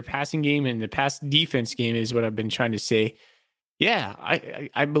in their passing game, and the pass defense game is what I've been trying to say. Yeah,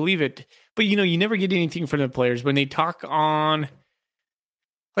 I believe it. But, you never get anything from the players when they talk on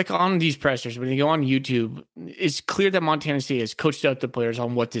these pressers, when they go on YouTube. It's clear that Montana State has coached up the players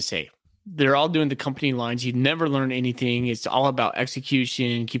on what to say. they're all doing the company lines. You never learn anything. It's all about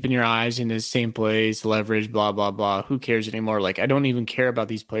execution, keeping your eyes in the same place, leverage, blah, blah, blah. Who cares anymore? Like, I don't even care about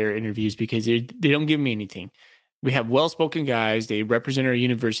these player interviews because they don't give me anything. We have well-spoken guys. They represent our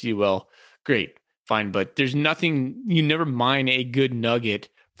university well. Great, fine. But there's nothing, you never mine a good nugget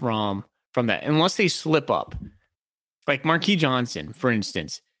from that unless they slip up. Like Marquis Johnson, for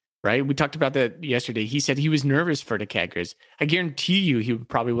instance. Right? We talked about that yesterday. He said he was nervous for the Cat Griz. I guarantee you he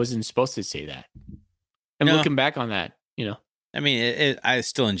probably wasn't supposed to say that. And looking back on that, I mean, I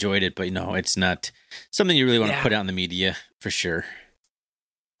still enjoyed it, but it's not something you really want to put out in the media for sure.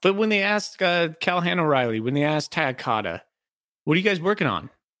 But when they asked Callahan O'Reilly, when they asked Takata, what are you guys working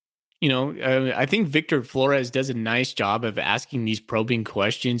on? I think Victor Flores does a nice job of asking these probing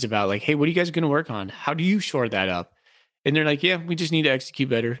questions about like, hey, what are you guys going to work on? How do you shore that up? And they're like, yeah, we just need to execute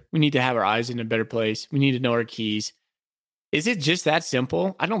better. We need to have our eyes in a better place. We need to know our keys. Is it just that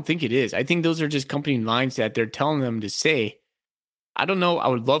simple? I don't think it is. I think those are just company lines that they're telling them to say. I don't know. I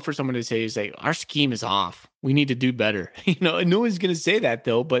would love for someone to say, our scheme is off. We need to do better. No one's going to say that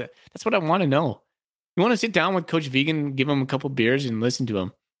though, but that's what I want to know. You want to sit down with Coach Vegan, give him a couple beers and listen to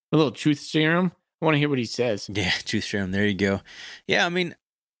him. A little truth serum. I want to hear what he says. Yeah, truth serum. There you go. Yeah, I mean,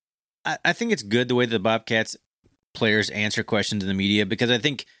 I think it's good the way the Bobcats players answer questions in the media, because I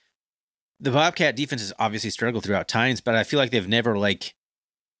think the Bobcat defense has obviously struggled throughout times, but I feel like they've never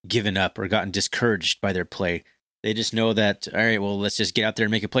given up or gotten discouraged by their play. They just know that, all right, well, let's just get out there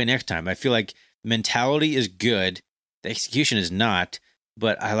and make a play next time. I feel like mentality is good. The execution is not,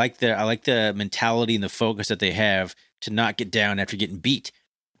 but I like the mentality and the focus that they have to not get down after getting beat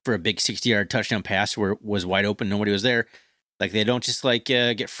for a big 60-yard touchdown pass where it was wide open, nobody was there. Like, they don't just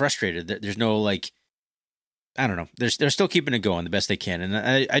get frustrated. There's no I don't know. They're still keeping it going the best they can, and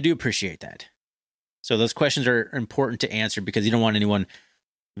I do appreciate that. So those questions are important to answer because you don't want anyone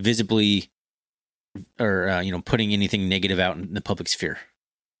visibly or putting anything negative out in the public sphere.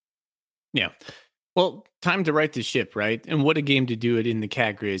 Yeah. Well, time to right the ship, right? And what a game to do it in the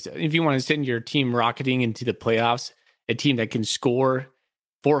Cat Griz. If you want to send your team rocketing into the playoffs, a team that can score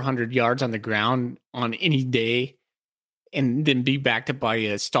 400 yards on the ground on any day, and then be backed up by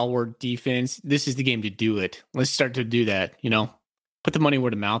a stalwart defense, this is the game to do it. Let's start to do that, Put the money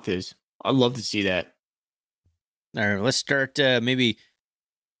where the mouth is. I'd love to see that. All right, let's start maybe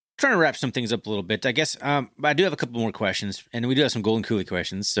trying to wrap some things up a little bit. I guess I do have a couple more questions, and we do have some Golden Coolie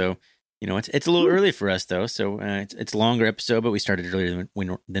questions. So, it's a little early for us, though. So it's a longer episode, but we started earlier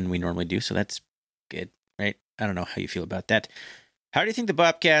than we normally do. So that's good, right? I don't know how you feel about that. How do you think the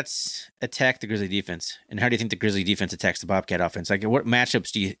Bobcats attack the Grizzly defense? And how do you think the Grizzly defense attacks the Bobcat offense? Like, what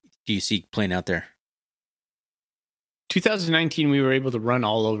matchups do you see playing out there? 2019, we were able to run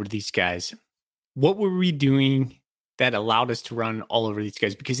all over these guys. What were we doing that allowed us to run all over these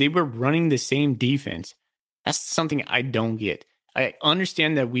guys? Because they were running the same defense. That's something I don't get. I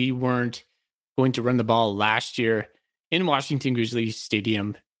understand that we weren't going to run the ball last year in Washington Grizzly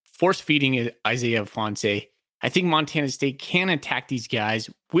Stadium, force feeding Isaiah Fonse. I think Montana State can attack these guys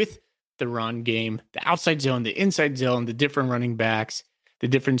with the run game, the outside zone, the inside zone, the different running backs, the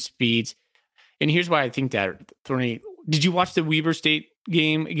different speeds. And here's why I think that, Thorny. Did you watch the Weber State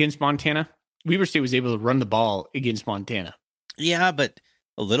game against Montana? Weber State was able to run the ball against Montana. Yeah, but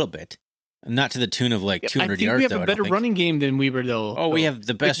a little bit. Not to the tune of 200 yards, though. We have a better running game than Weber, though. Oh, we have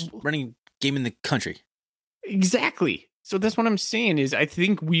the best running game in the country. Exactly. So that's what I'm saying is I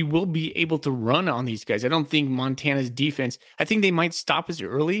think we will be able to run on these guys. I don't think Montana's defense, I think they might stop us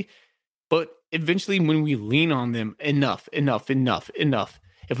early, but eventually when we lean on them enough,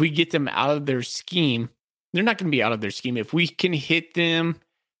 if we get them out of their scheme, they're not going to be out of their scheme. If we can hit them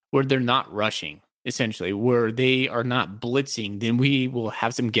where they're not rushing, essentially, where they are not blitzing, then we will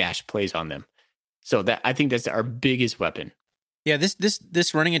have some gash plays on them. So that I think that's our biggest weapon. Yeah,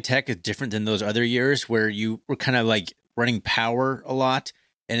 this running attack is different than those other years where you were kind of running power a lot,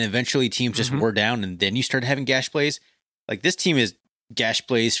 and eventually teams just wore down, and then you started having gash plays. This team is gash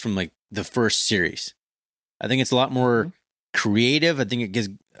plays from the first series. I think it's a lot more creative. I think it gives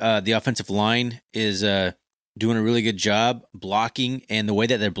the offensive line is doing a really good job blocking, and the way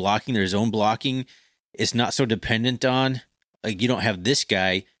that they're blocking, their zone blocking, is not so dependent on you don't have this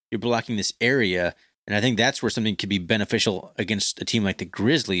guy, you're blocking this area, and I think that's where something could be beneficial against a team like the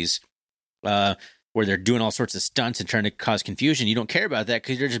Grizzlies. Where they're doing all sorts of stunts and trying to cause confusion. You don't care about that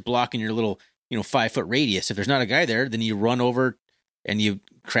because you're just blocking your little, 5-foot radius. If there's not a guy there, then you run over and you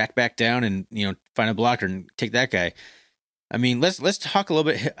crack back down and, find a blocker and take that guy. I mean, let's talk a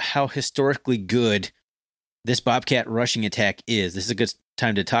little bit how historically good this Bobcat rushing attack is. This is a good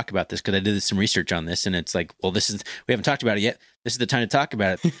time to talk about this because I did some research on this, and it's we haven't talked about it yet. This is the time to talk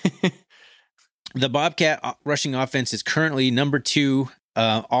about it. The Bobcat rushing offense is currently number 2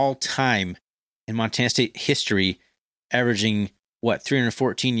 all time in Montana State history, averaging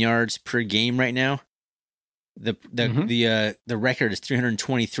 314 yards per game right now. The record is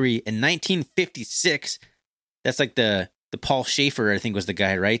 323 in 1956. That's like the Paul Schaefer, I think, was the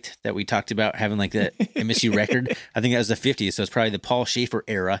guy, right, that we talked about having like the MSU record. I think that was the 50s, so it's probably the Paul Schaefer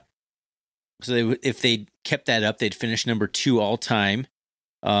era. So if they kept that up, they'd finish number 2 all time.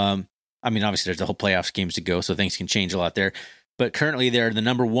 I mean, obviously, there's the whole playoffs games to go, so things can change a lot there. But currently, they're the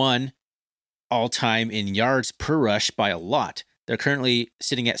number 1 all time in yards per rush by a lot. They're currently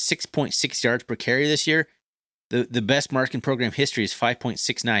sitting at 6.6 yards per carry this year. The best mark in program history is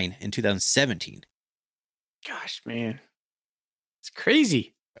 5.69 in 2017. Gosh, man, it's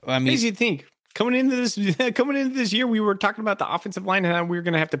crazy. I mean, crazy to think. Coming into this year, we were talking about the offensive line and how we were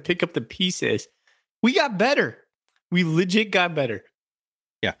going to have to pick up the pieces. We got better. We legit got better.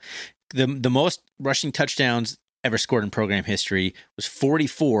 Yeah. The most rushing touchdowns ever scored in program history was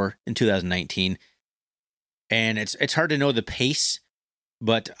 44 in 2019. And it's hard to know the pace,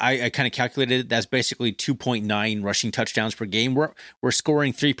 but I kind of calculated that's basically 2.9 rushing touchdowns per game. We're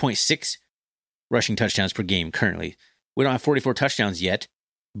scoring 3.6 rushing touchdowns per game currently. We don't have 44 touchdowns yet,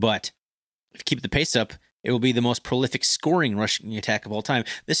 but if you keep the pace up, it will be the most prolific scoring rushing attack of all time.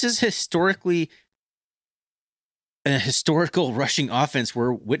 This is a historical rushing offense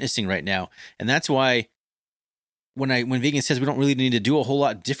we're witnessing right now. And that's why when Vegan says we don't really need to do a whole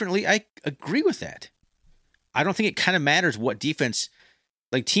lot differently, I agree with that. I don't think it kind of matters what defense,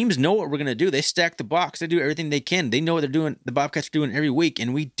 like teams know what we're going to do. They stack the box. They do everything they can. They know what they're doing. The Bobcats are doing every week,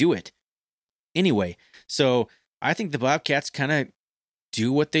 and we do it anyway. So I think the Bobcats kind of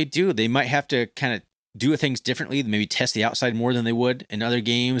do what they do. They might have to kind of do things differently, maybe test the outside more than they would in other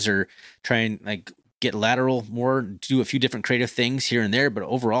games, or try and like get lateral more, do a few different creative things here and there. But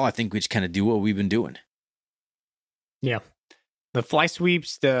overall, I think we just kind of do what we've been doing. Yeah. The fly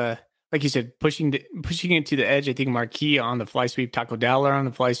sweeps, like you said, pushing it to the edge. I think Marquis on the fly sweep, Taco Dowler on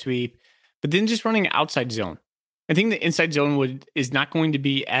the fly sweep, but then just running outside zone. I think the inside zone is not going to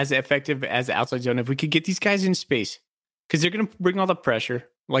be as effective as the outside zone if we could get these guys in space, because they're going to bring all the pressure.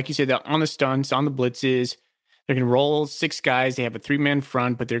 Like you said, on the stunts, on the blitzes, they're going to roll 6 guys. They have a 3-man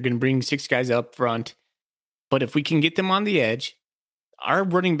front, but they're going to bring 6 guys up front. But if we can get them on the edge, our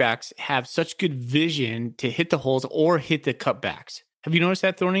running backs have such good vision to hit the holes or hit the cutbacks. Have you noticed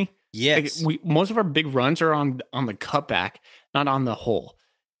that, Thorny? Yes. Like most of our big runs are on the cutback, not on the hole.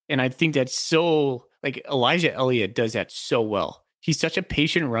 And I think that's so, like Elijah Elliott does that so well. He's such a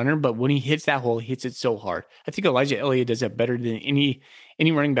patient runner, but when he hits that hole, he hits it so hard. I think Elijah Elliott does that better than any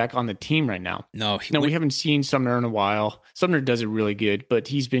running back on the team right now. No, we haven't seen Sumner in a while. Sumner does it really good, but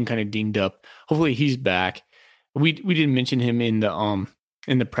he's been kind of dinged up. Hopefully he's back. We didn't mention him in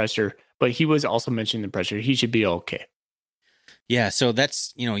the presser, but he was also mentioned in the presser. He should be okay. Yeah, so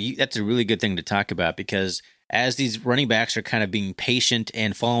that's that's a really good thing to talk about, because as these running backs are kind of being patient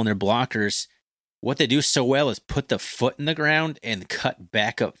and following their blockers, what they do so well is put the foot in the ground and cut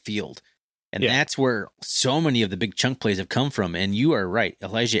back up field. And that's where so many of the big chunk plays have come from. And you are right.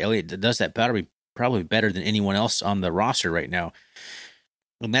 Elijah Elliott does that probably better than anyone else on the roster right now.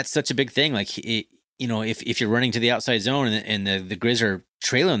 And that's such a big thing. Like, if you're running to the outside zone and the Griz are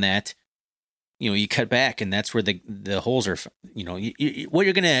trailing that, you cut back, and that's where the holes are. What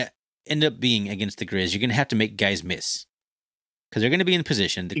you're going to end up being against the Griz, you're going to have to make guys miss, because they're going to be in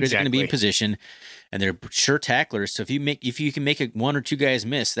position. The Griz are going to be in position, and they're sure tacklers. So if you can make 1 or 2 guys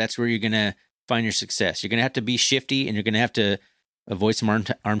miss, that's where you're going to find your success. You're going to have to be shifty, and you're going to have to avoid some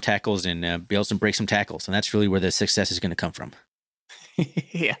arm tackles and be able to break some tackles, and that's really where the success is going to come from.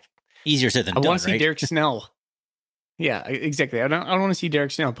 Yeah, easier said than done. I want to see right? Derek Snell. Yeah, exactly. I don't want to see Derek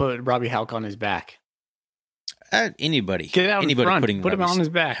Snell put Robbie Houck on his back. Anybody. Get out in front. Put him on his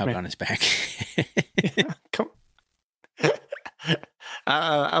back. Houck on his back. Yeah, come.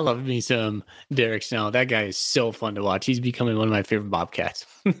 I love me some Derek Snell. That guy is so fun to watch. He's becoming one of my favorite Bobcats.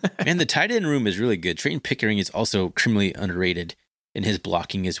 And the tight end room is really good. Trayton Pickering is also criminally underrated in his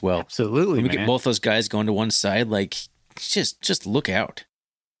blocking as well. Absolutely, when we man. get both those guys going to one side, like, just look out.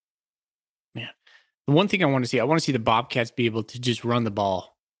 Man, the one thing I want to see the Bobcats be able to just run the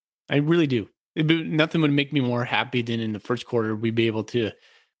ball. I really do. Nothing would make me more happy than in the first quarter we'd be able to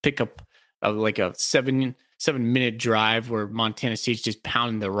pick up like a 7-minute drive where Montana State's just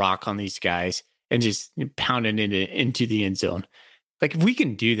pounding the rock on these guys and just pounding it into the end zone. Like, if we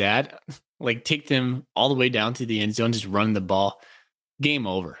can do that, like take them all the way down to the end zone, just run the ball, game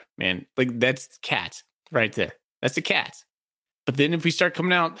over, man. Like, that's Cats right there. That's the Cats. But then if we start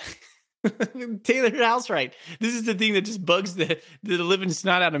coming out Taylor Housewright. This is the thing that just bugs the living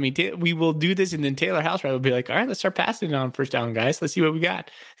snot out of me. We will do this, and then Taylor Housewright will be like, all right, let's start passing it on first down, guys. Let's see what we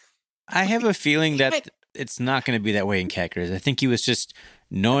got. I have a feeling that it's not going to be that way in Cat Griz. I think he was just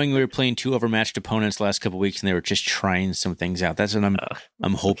knowing we were playing two overmatched opponents the last couple of weeks, and they were just trying some things out. That's what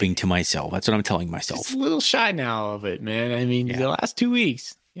I'm hoping to myself. That's what I'm telling myself. Just a little shy now of it, man. I mean, the last 2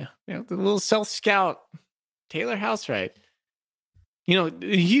 weeks, the little self-scout, Taylor Housewright.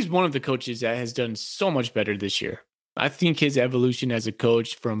 He's one of the coaches that has done so much better this year. I think his evolution as a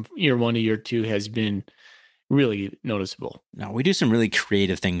coach from year 1 to year 2 has been really noticeable. No, we do some really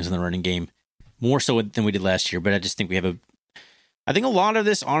creative things in the running game, more so than we did last year. But I just think I think a lot of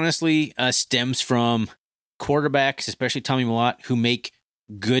this honestly stems from quarterbacks, especially Tommy Mellott, who make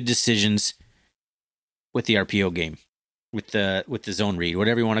good decisions with the RPO game, with the zone read,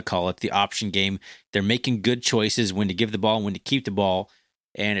 whatever you want to call it, the option game. They're making good choices when to give the ball, when to keep the ball,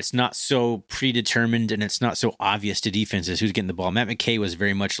 and it's not so predetermined and it's not so obvious to defenses who's getting the ball. Matt McKay was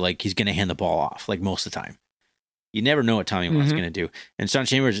very much like he's going to hand the ball off, like most of the time. You never know what Tommy Mellott's going to do. And Sean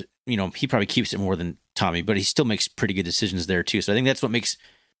Chambers, he probably keeps it more than Tommy, but he still makes pretty good decisions there too. So I think that's what makes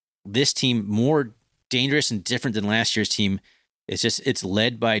this team more dangerous and different than last year's team. It's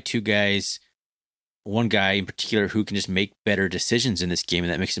led by two guys, one guy in particular who can just make better decisions in this game,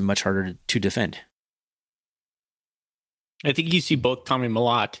 and that makes it much harder to defend. I think you see both Tommy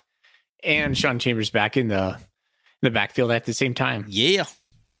Mellott and Sean Chambers back in the backfield at the same time. Yeah.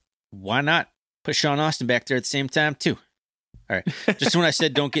 Why not put Sean Austin back there at the same time too? All right. Just when I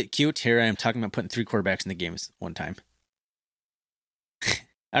said don't get cute, here I am talking about putting 3 quarterbacks in the game at one time.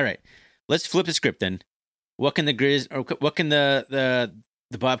 All right. Let's flip the script then. What can the Griz, or what can the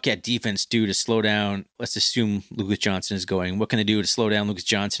Bobcat defense do to slow down? Let's assume Lucas Johnson is going. What can they do to slow down Lucas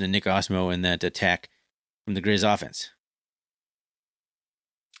Johnson and Nick Osmo in that attack from the Griz offense?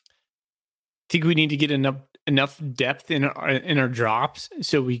 I think we need to get enough depth in our drops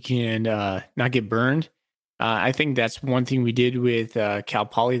so we can not get burned. I think that's one thing we did with Cal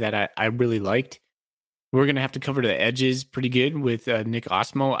Poly that I really liked. We're going to have to cover the edges pretty good with Nick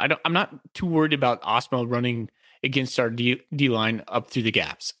Osmo. I'm not too worried about Osmo running against our D-line up through the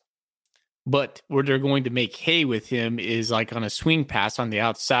gaps. But where they're going to make hay with him is like on a swing pass on the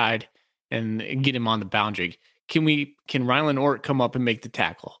outside and get him on the boundary. Can Ryland Ort come up and make the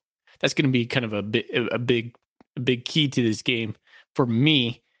tackle? That's going to be kind of a big key to this game for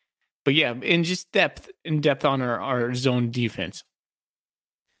me. But yeah, and just depth on our zone defense.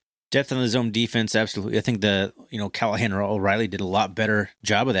 Depth on the zone defense, absolutely. I think Callahan or O'Reilly did a lot better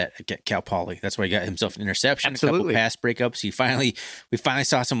job of that at Cal Poly. That's why he got himself an interception, absolutely. A couple pass breakups. We finally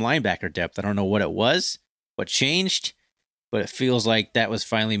saw some linebacker depth. I don't know what it was, what changed, but it feels like that was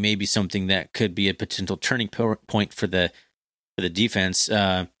finally maybe something that could be a potential turning point for the defense.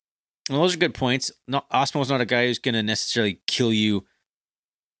 Well, those are good points. Osmo's not a guy who's going to necessarily kill you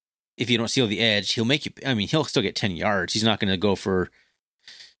if you don't seal the edge. He'll make you. I mean, he'll still get 10 yards. He's not going to go for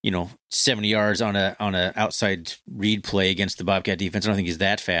 70 yards on a outside read play against the Bobcat defense. I don't think he's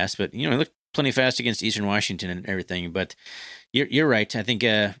that fast, but he looked plenty fast against Eastern Washington and everything. But you're right. I think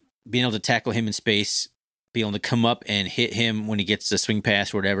being able to tackle him in space, being able to come up and hit him when he gets the swing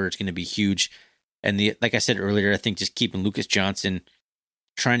pass or whatever, it's going to be huge. And like I said earlier, I think just keeping Lucas Johnson,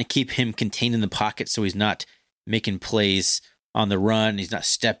 trying to keep him contained in the pocket so he's not making plays on the run, he's not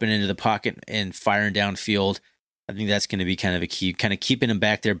stepping into the pocket and firing downfield. I think that's going to be kind of a key, kind of keeping him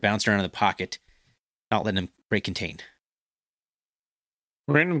back there, bouncing around in the pocket, not letting him break contained.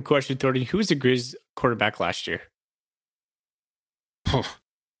 Random question, Thorny. Who was the Griz quarterback last year? Who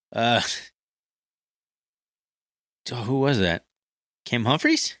was that? Cam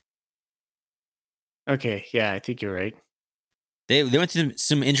Humphreys? Okay, yeah, I think you're right. They went through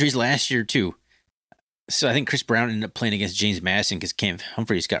some injuries last year too. So I think Chris Brown ended up playing against James Madison because Cam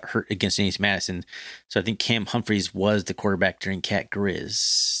Humphreys got hurt against James Madison. So I think Cam Humphreys was the quarterback during Cat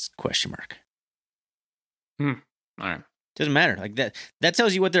Griz? ? All right. Doesn't matter. Like that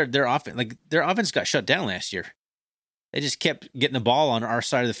tells you what their offense got shut down last year. They just kept getting the ball on our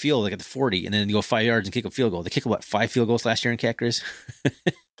side of the field, like at the 40, and then you go 5 yards and kick a field goal. They kicked 5 field goals last year in Cat Griz?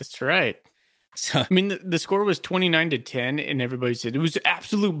 That's right. So I mean, the score was 29-10, and everybody said it was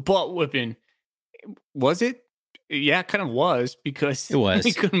absolute butt whipping. Was it? Yeah, it kind of was, because it was.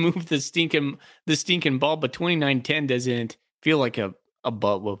 We couldn't move the stinking ball, but 29-10 doesn't feel like a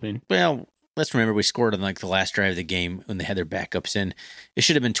butt whooping. Well, let's remember we scored on like the last drive of the game when they had their backups in. It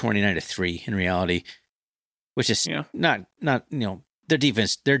should have been 29-3 in reality, which is not their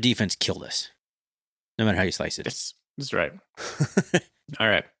defense killed us. No matter how you slice it. That's right. All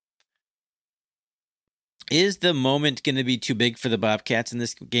right. Is the moment going to be too big for the Bobcats in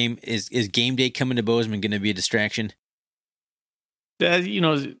this game? Is game day coming to Bozeman going to be a distraction? That's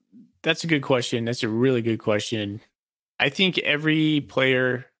a good question. That's a really good question. I think every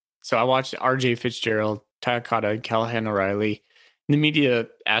player. So I watched R.J. Fitzgerald, Takata, Callahan O'Reilly. And the media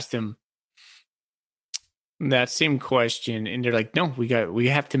asked him that same question, and they're like, "No, we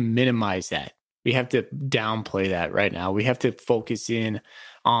have to minimize that. We have to downplay that right now. We have to focus in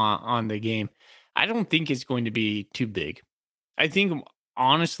on the game." I don't think it's going to be too big. I think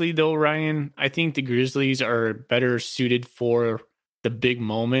honestly though, Ryan, I think the Grizzlies are better suited for the big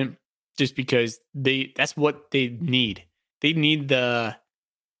moment just because that's what they need. They need the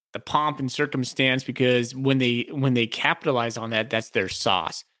pomp and circumstance because when they capitalize on that, that's their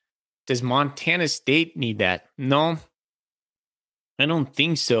sauce. Does Montana State need that? No, I don't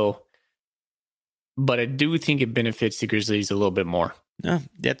think so. But I do think it benefits the Grizzlies a little bit more. No,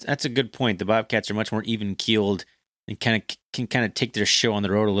 that's a good point. The Bobcats are much more even keeled and can take their show on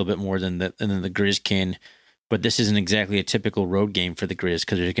the road a little bit more than the Griz can. But this isn't exactly a typical road game for the Griz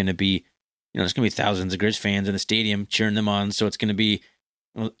because there's going to be, there's going to be thousands of Griz fans in the stadium cheering them on. So it's going to be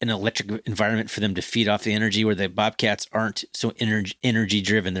an electric environment for them to feed off the energy. Where the Bobcats aren't so energy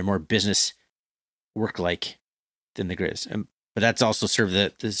driven; they're more business work like than the Griz. But that's also served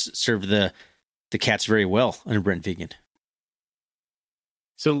the Cats very well under Brent Vegan.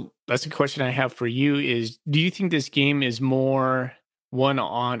 So that's a question I have for you is, do you think this game is more one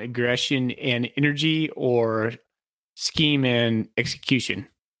on aggression and energy or scheme and execution?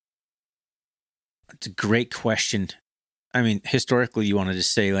 It's a great question. I mean, historically, you want to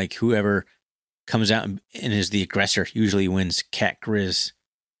just say like whoever comes out and is the aggressor usually wins. Cat Griz.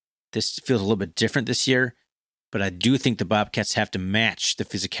 This feels a little bit different this year, but I do think the Bobcats have to match the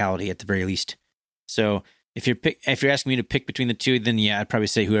physicality at the very least. So if you're asking me to pick between the two, then yeah, I'd probably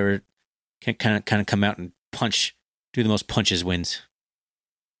say whoever can kind of come out and do the most punches wins.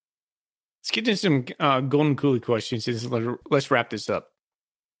 Let's get into some Golden Coolie questions. Let's wrap this up.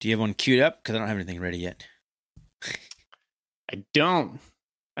 Do you have one queued up? Because I don't have anything ready yet. I don't.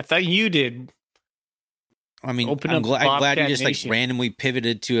 I thought you did. I mean, I'm glad you just Nation. like randomly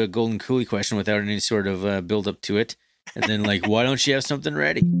pivoted to a Golden Coolie question without any sort of build up to it, and then like, why don't you have something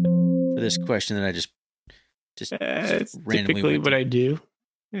ready for this question that I just it's randomly typically what I do.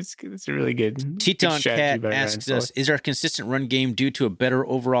 It's a really good. Teton good Cat asks us: is our consistent run game due to a better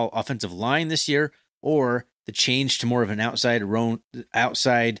overall offensive line this year, or the change to more of an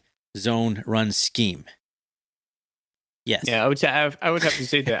outside zone run scheme? Yes. Yeah, I would have to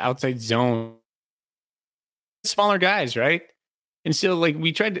say the outside zone. Smaller guys, right? And so, like,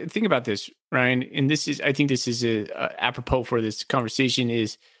 we tried to think about this, Ryan, and I think this is apropos for this conversation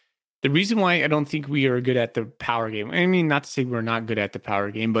is the reason why I don't think we are good at the power game. I mean, not to say we're not good at the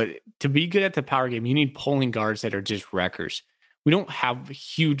power game, but to be good at the power game, you need pulling guards that are just wreckers. We don't have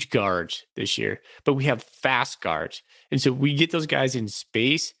huge guards this year, but we have fast guards. And so we get those guys in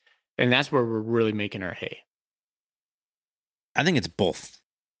space, and that's where we're really making our hay. I think it's both.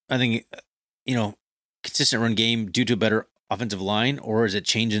 I think, consistent run game due to a better offensive line, or is it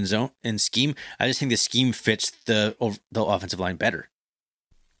change in zone and scheme? I just think the scheme fits the offensive line better.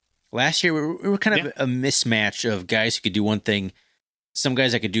 Last year, we were kind of a mismatch of guys who could do one thing. Some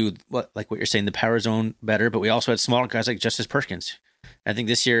guys that could do what you're saying, the power zone better, but we also had smaller guys like Justice Perkins. I think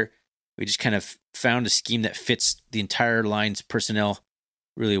this year we just kind of found a scheme that fits the entire line's personnel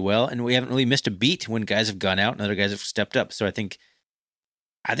really well, and we haven't really missed a beat when guys have gone out and other guys have stepped up. So I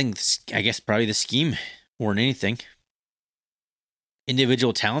guess probably the scheme more than anything.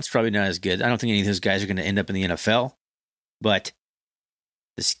 Individual talent's probably not as good. I don't think any of those guys are going to end up in the NFL, but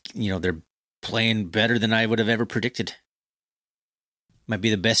they're playing better than I would have ever predicted. Might be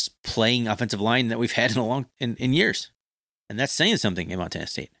the best playing offensive line that we've had in years, and that's saying something in Montana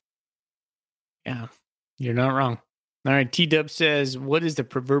State. Yeah, you're not wrong. All right, T-Dub says, what is the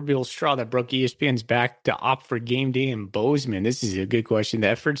proverbial straw that broke ESPN's back to opt for game day in Bozeman? This is a good question. The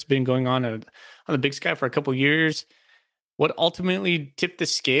effort's been going on the Big Sky for a couple years. What ultimately tipped the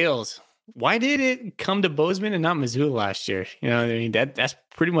scales? Why did it come to Bozeman and not Missoula last year? I mean, that's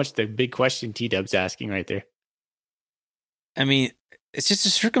pretty much the big question T-Dub's asking right there. I mean, it's just a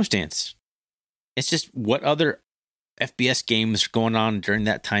circumstance. It's just what other FBS games going on during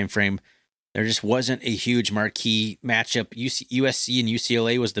that time frame. There just wasn't a huge marquee matchup. USC and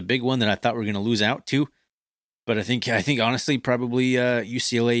UCLA was the big one that I thought we were going to lose out to. But I think honestly, probably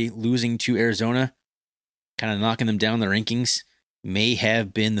UCLA losing to Arizona, kind of knocking them down the rankings, may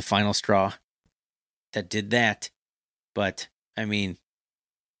have been the final straw that did that. But I mean,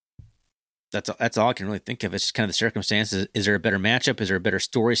 That's all I can really think of. It's just kind of the circumstances. Is there a better matchup? Is there a better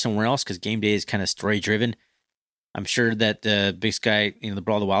story somewhere else? Because game day is kind of story driven. I'm sure that Big Sky, the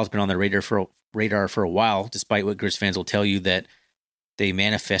Brawl of the Wild has been on the radar for a while, despite what Griz fans will tell you that they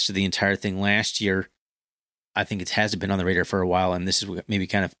manifested the entire thing last year. I think it has been on the radar for a while, and this is what maybe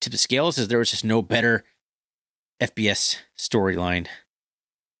kind of tipped the scales, is there was just no better FBS storyline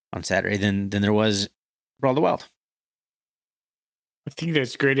on Saturday than there was Brawl of the Wild. I think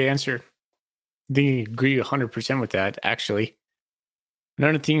that's a great answer. I think I agree 100% with that, actually.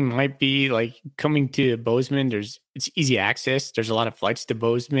 Another thing might be like coming to Bozeman. It's easy access. There's a lot of flights to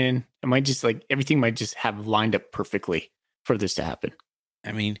Bozeman. It might just everything might just have lined up perfectly for this to happen.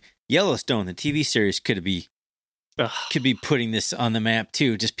 I mean, Yellowstone, the TV series, could be putting this on the map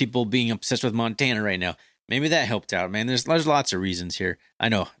too. Just people being obsessed with Montana right now. Maybe that helped out, man. There's lots of reasons here. I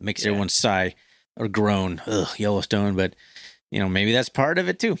know it makes everyone sigh or groan. Ugh, Yellowstone, but maybe that's part of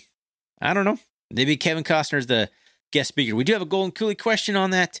it too. I don't know. Maybe Kevin Costner's the guest speaker. We do have a Golden Coolie question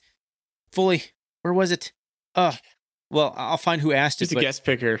on that. Fully, where was it? Well, I'll find who asked it. He's a guest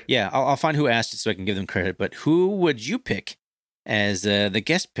picker. Yeah, I'll find who asked it so I can give them credit. But who would you pick as the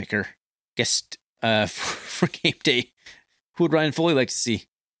guest picker? For game day? Who would Ryan Foley like to see?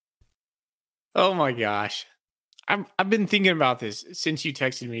 Oh my gosh. I've been thinking about this since you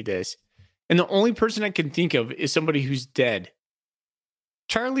texted me this. And the only person I can think of is somebody who's dead.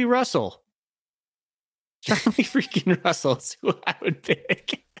 Charlie Russell. Charlie freaking Russell is who I would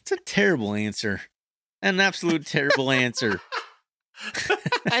pick. It's a terrible answer. An absolute terrible answer.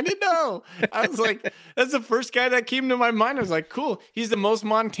 I didn't know. I was like, that's the first guy that came to my mind. I was like, cool. He's the most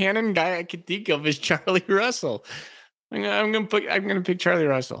Montanan guy I could think of is Charlie Russell. I'm gonna pick Charlie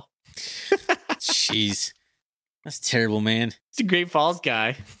Russell. Jeez. That's terrible, man. He's a Great Falls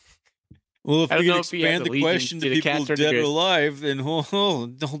guy. Well, if we can expand the question to people dead or alive, then the whole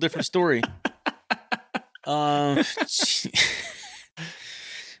different story. I've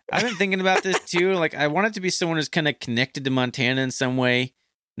been thinking about this too. Like, I want it to be someone who's kind of connected to Montana in some way,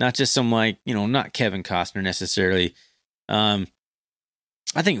 not just some not Kevin Costner necessarily. I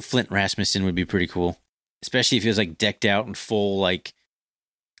think Flint Rasmussen would be pretty cool, especially if he was decked out in full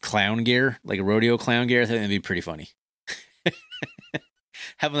clown gear, like a rodeo clown gear. I think that'd be pretty funny.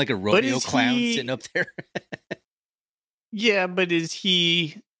 Having a rodeo clown sitting up there. Yeah, but is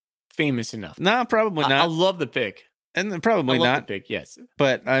he famous enough? No, probably not. I love the pick. And probably not. The pick, yes.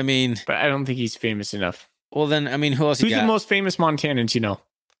 But I don't think he's famous enough. Well, then, who else? Who's the most famous Montanans,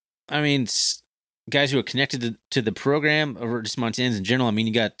 Guys who are connected to the program, or just Montanans in general.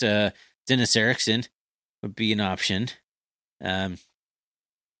 You got Dennis Erickson would be an option. The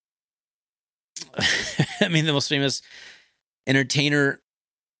most famous entertainer,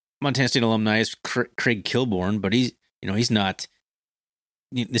 Montana State alumni, is Craig Kilborn, but he's not.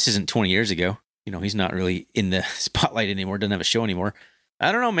 This isn't 20 years ago. He's not really in the spotlight anymore. Doesn't have a show anymore.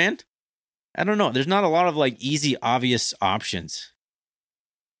 I don't know, man. I don't know. There's not a lot of easy, obvious options.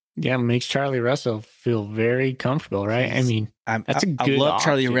 Yeah, it makes Charlie Russell feel very comfortable, right? That's a good option. I love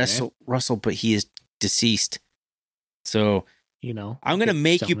Charlie Russell, but he is deceased. So, I'm going to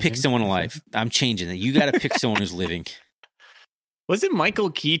make you pick someone alive. I'm changing it. You got to pick someone who's living. Was it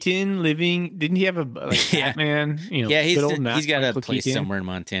Michael Keaton living? Didn't he have a Batman? Yeah, he's got a place Keaton somewhere in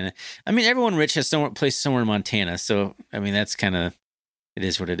Montana. Everyone rich has place somewhere in Montana. So, that's kind of, it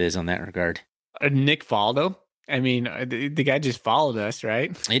is what it is on that regard. Nick Faldo. The guy just followed us,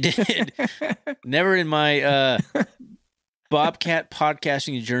 right? He did. Never in my Bobcat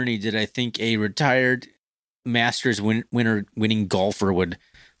podcasting journey did I think a retired Masters winning golfer would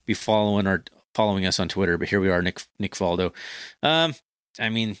be following us on Twitter, but here we are, Nick Faldo.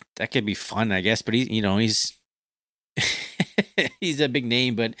 That could be fun, I guess, but he's he's a big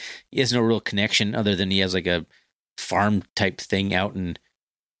name, but he has no real connection other than he has a farm type thing out in,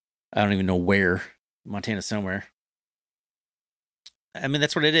 I don't even know where, Montana somewhere.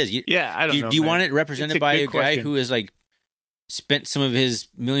 That's what it is. I don't know. Do you want it represented by a guy who has spent some of his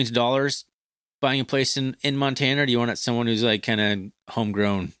millions of dollars buying a place in Montana, or do you want someone who's kind of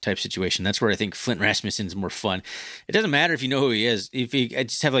homegrown type situation? That's where I think Flint Rasmussen's more fun. It doesn't matter if you know who he is. If you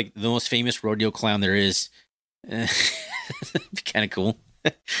just have the most famous rodeo clown there is, it'd be kind of cool.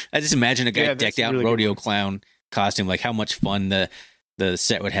 I just imagine a guy decked out really rodeo clown costume, how much fun the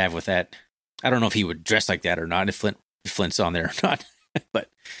set would have with that. I don't know if he would dress like that or not, if Flint's on there or not, but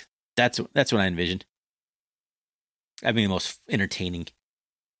that's what I envisioned. The most entertaining.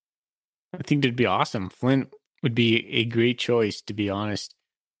 I think that'd be awesome. Flint would be a great choice, to be honest.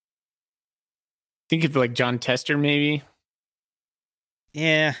 Think of John Tester, maybe.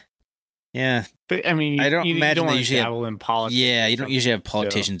 Yeah. Yeah. But I mean, I don't you imagine don't they want to usually have. dabble in politics. Yeah, you don't usually have so-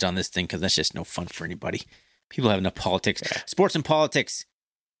 politicians on this thing because that's just no fun for anybody. People have enough politics. Yeah. Sports and politics.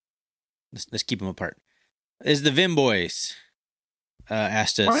 Let's keep them apart. Is the Vim Boys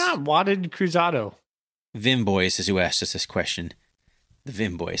asked us. Why not Wadded Cruzado? Vim Boys is who asked us this question. The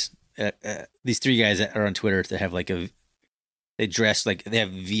Vim Boys. These three guys that are on Twitter that have like they dress like they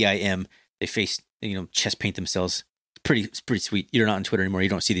have VIM. They face, chest paint themselves. It's pretty sweet. You're not on Twitter anymore. You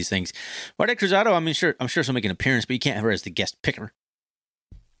don't see these things. Wadded Cruzado, I'm sure she'll make an appearance, but you can't have her as the guest picker.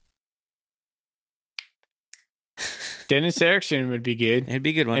 Dennis Erickson would be good. It'd be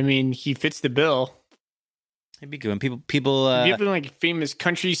a good one. I mean, he fits the bill. It'd be good one. People. Do you have like famous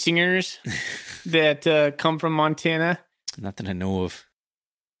country singers that come from Montana? Not that I know of.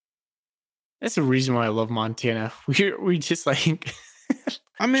 That's the reason why I love Montana. We just like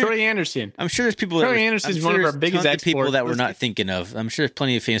I mean, Troy Anderson. I'm sure there's people. Troy Anderson is one of our biggest exports. People that we're exports. not thinking of. I'm sure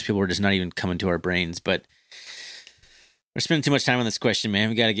plenty of famous people are just not even coming to our brains. But we're spending too much time on this question, man.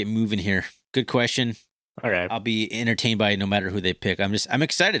 We got to get moving here. Good question. All right. I'll be entertained by it no matter who they pick. I'm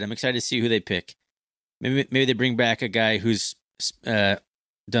excited. I'm excited to see who they pick. Maybe they bring back a guy who's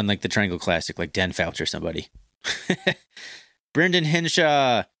done like the Triangle Classic, like Dan Fouch or somebody. Brendan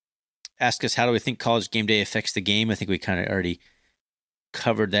Henshaw asked us, how do we think college game day affects the game? I think we kind of already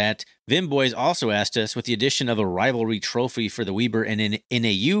covered that. Vim Boys also asked us, with the addition of a rivalry trophy for the Weber and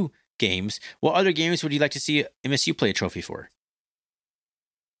NAU games, what other games would you like to see MSU play a trophy for?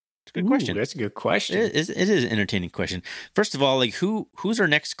 It's a good question. That's a good question. It is an entertaining question. First of all, like who's our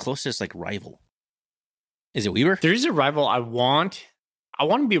next closest like rival? Is it Weber? There's a rival I want. I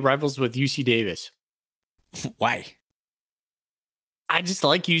want to be rivals with UC Davis. Why? I just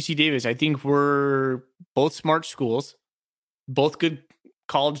like UC Davis. I think we're both smart schools, both good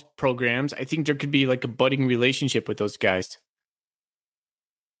college programs. I think there could be like a budding relationship with those guys.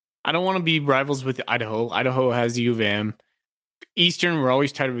 I don't want to be rivals with Idaho. Idaho has U of M. Eastern, we're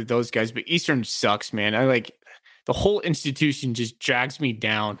always tied with those guys, but Eastern sucks, man. I like the whole institution just drags me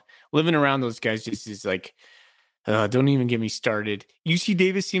down. Living around those guys just is like, don't even get me started. UC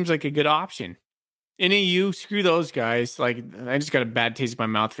Davis seems like a good option. NAU, screw those guys. Like, I just got a bad taste in my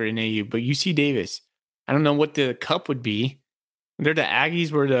mouth for NAU, but UC Davis, I don't know what the cup would be. They're the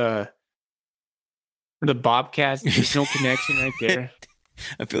Aggies, we're the Bobcats. There's no connection right there.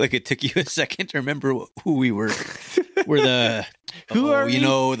 I feel like it took you a second to remember who we were. We're the are we?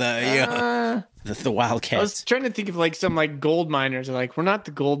 The Wildcats. I was trying to think of like some like gold miners. Like, we're not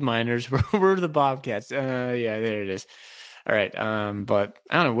the gold miners. We're the Bobcats. Yeah, there it is. All right. But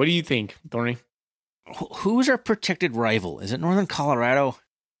I don't know. What do you think, Thorny? Who's our protected rival? Is it Northern Colorado?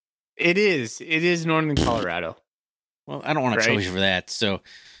 It is. It is Northern Colorado. Well, I don't want to trouble you for that. So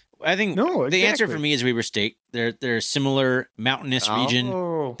I think the answer for me is Weber State. They're a similar mountainous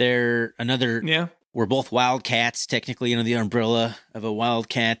region. They're another. Yeah. We're both Wildcats, technically under the umbrella of a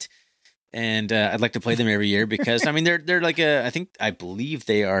Wildcat. And I'd like to play them every year because I mean they're like I believe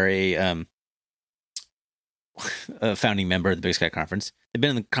they are a founding member of the Big Sky Conference. They've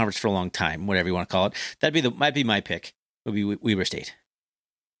been in the conference for a long time, whatever you want to call it. Might be my pick. Would be Weber State.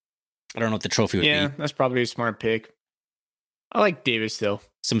 I don't know what the trophy would be. Yeah, that's probably a smart pick. I like Davis though.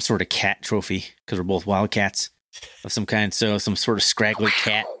 Some sort of cat trophy because we're both Wildcats of some kind. So some sort of scraggly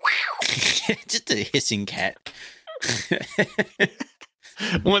cat, just a hissing cat.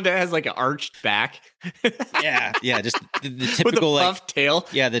 One that has like an arched back. yeah, just the typical with a puffed tail.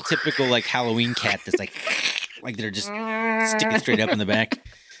 Yeah, the typical like Halloween cat that's like they're just sticking straight up in the back.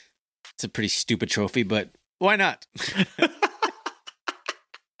 It's a pretty stupid trophy, but why not?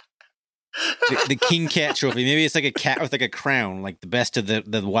 the King Cat trophy. Maybe it's like a cat with like a crown, like the best of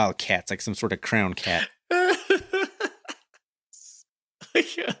the wild cats, like some sort of crown cat.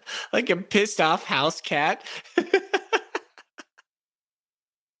 like a pissed off house cat.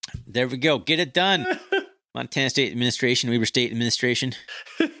 There we go. Get it done. Montana State Administration, Weber State Administration.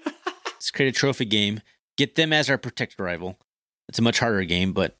 Let's create a trophy game. Get them as our protected rival. It's a much harder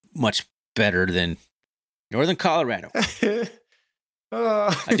game, but much better than Northern Colorado.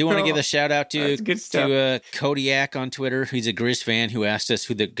 I do want to give a shout out to Kodiak on Twitter. He's a Griz fan who asked us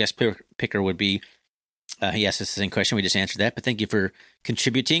who the guest picker would be. He asked us the same question. We just answered that, but thank you for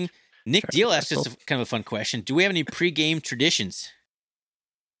contributing. Nick Deal asked us kind of a fun question. Do we have any pregame traditions?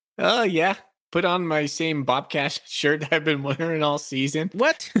 Oh, yeah. Put on my same Bobcat shirt that I've been wearing all season.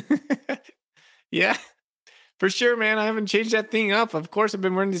 What? Yeah. For sure, man. I haven't changed that thing up. Of course, I've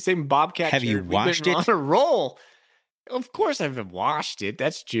been wearing the same Bobcat shirt. Have you washed it? On a roll. Of course, I haven't washed it.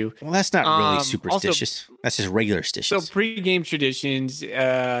 That's true. Well, that's not really superstitious. That's just regular stitious. So pregame traditions,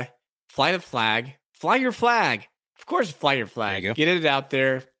 fly the flag. Fly your flag. Of course, fly your flag. There you go. Get it out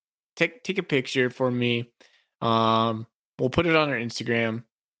there. take a picture for me. We'll put it on our Instagram.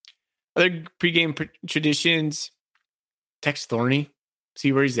 Other pregame traditions. Text Thorny,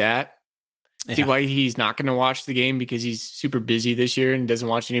 see where he's at. See why he's not going to watch the game because he's super busy this year and doesn't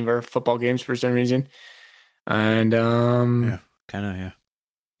watch any of our football games for some reason. And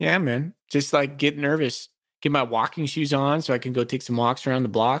yeah, man, just like get nervous, get my walking shoes on so I can go take some walks around the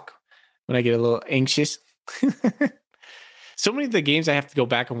block when I get a little anxious. So many of the games I have to go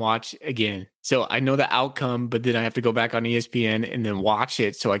back and watch again. So I know the outcome, but then I have to go back on ESPN and then watch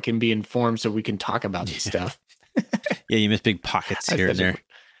it so I can be informed so we can talk about this stuff. Yeah, you miss big pockets here and there.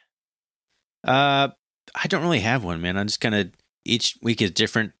 I don't really have one, man. I'm just kind of, each week is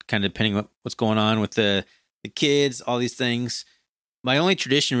different, kind of depending on what's going on with the kids, all these things. My only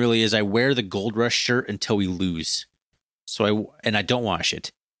tradition really is I wear the Gold Rush shirt until we lose. So I don't wash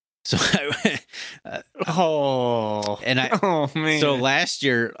it. So man. So last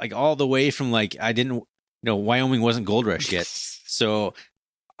year, like all the way from like, I didn't, Wyoming wasn't Gold Rush yet. So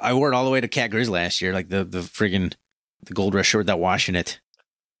I wore it all the way to Cat Griz last year, like the Gold Rush shirt without washing it.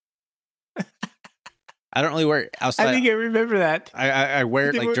 I don't really wear it outside. I think I remember that. I wear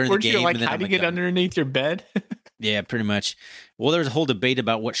it like during the game. Like hiding it underneath your bed? Yeah, pretty much. Well, there was a whole debate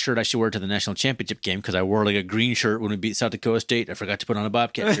about what shirt I should wear to the national championship game because I wore like a green shirt when we beat South Dakota State. I forgot to put on a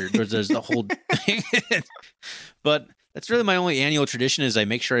Bobcat shirt. There's the whole thing. But that's really my only annual tradition is I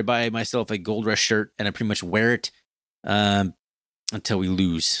make sure I buy myself a Gold Rush shirt and I pretty much wear it until we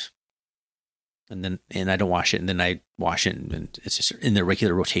lose. And I don't wash it, and then I wash it, and it's just in the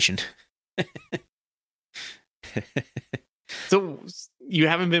regular rotation. So you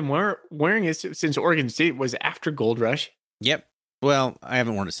haven't been wearing it since Oregon State was after Gold Rush? Yep. Well, I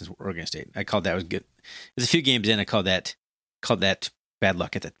haven't worn it since Oregon State. I called that was good. There's a few games in. I called that bad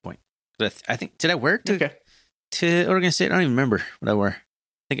luck at that point. But I think, did I wear it to Oregon State? I don't even remember what I wore.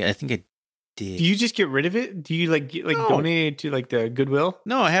 I think I did. Do you just get rid of it? Do you donate it to like the Goodwill?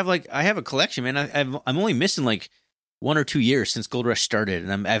 No, I have a collection, man. I'm only missing like 1 or 2 years since Gold Rush started,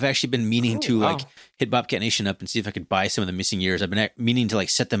 and I've actually been meaning to like hit Bobcat Nation up and see if I could buy some of the missing years. I've been meaning to like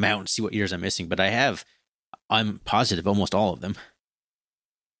set them out and see what years I'm missing, but I'm positive almost all of them.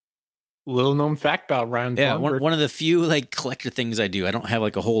 Little known fact about Ryan. Yeah, one of the few like collector things I do. I don't have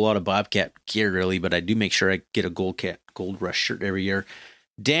like a whole lot of Bobcat gear really, but I do make sure I get a Gold Rush shirt every year.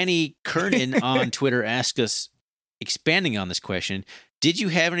 Danny Kernan on Twitter asked us, expanding on this question, did you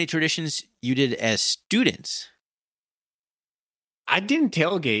have any traditions you did as students? I didn't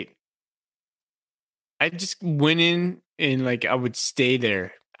tailgate. I just went in and like I would stay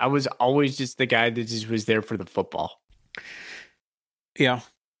there. I was always just the guy that just was there for the football. Yeah.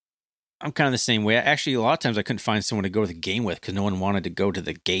 I'm kind of the same way. Actually, a lot of times I couldn't find someone to go to the game with because no one wanted to go to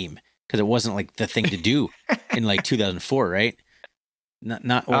the game because it wasn't like the thing to do in like 2004, right?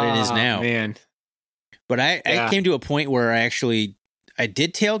 Not what it is now. Man. But I came to a point where I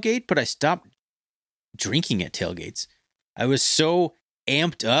did tailgate, but I stopped drinking at tailgates. I was so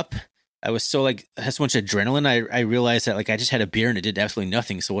amped up. I was so like, had so much adrenaline. I realized that like I just had a beer and it did absolutely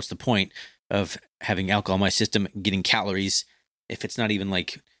nothing. So what's the point of having alcohol in my system, getting calories, if it's not even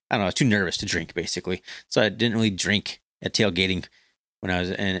like, I don't know, I was too nervous to drink basically. So I didn't really drink at tailgating when I was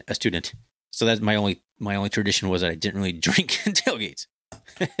a student. So that's my only tradition was that I didn't really drink at tailgates.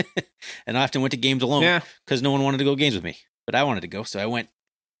 And I often went to games alone because no one wanted to go games with me, but I wanted to go. So I went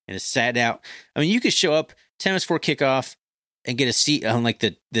and it sat out. I mean, you could show up 10 minutes before kickoff and get a seat on like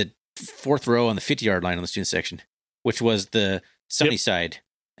the fourth row on the 50-yard line on the student section, which was the sunny side,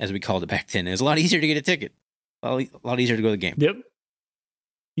 as we called it back then. It was a lot easier to get a ticket. A lot easier to go to the game. Yep.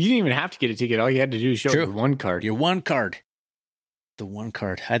 You didn't even have to get a ticket. All you had to do is show your one card. Your one card. The one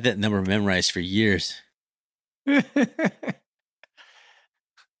card. I had that number memorized for years.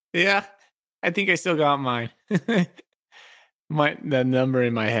 Yeah. I think I still got mine. The number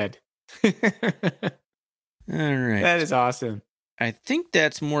in my head. All right. That is awesome. I think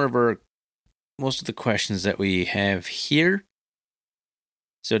that's more of most of the questions that we have here.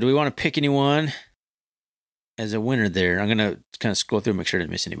 So do we want to pick anyone as a winner there? I'm going to kind of scroll through and make sure I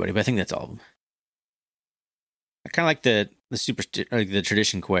didn't miss anybody, but I think that's all of them. I kind of like the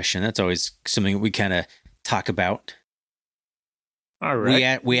tradition question. That's always something we kind of talk about. All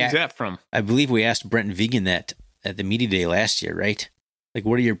right. Where's that from? I believe we asked Brent Vegan that at the media day last year, right? Like,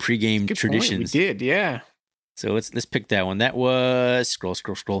 what are your pregame traditions? We did, yeah. So let's pick that one. That was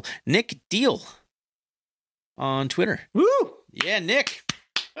scroll. Nick Deal on Twitter. Woo! Yeah, Nick.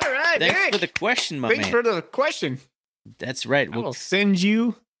 All right, Thanks Nick. for the question, my man. Thanks for the question. That's right. I will send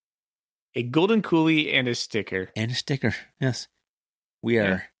you a golden coolie and a sticker. Yes. We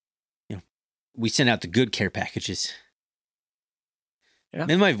are, we send out the good care packages. Yeah.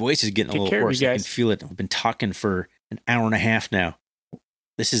 Man, my voice is getting a little hoarse. I can feel it. I've been talking for an hour and a half now.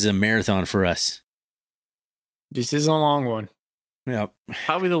 This is a marathon for us. This is a long one. Yep.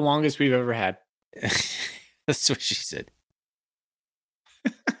 Probably the longest we've ever had. That's what she said.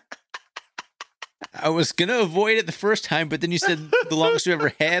 I was going to avoid it the first time, but then you said the longest we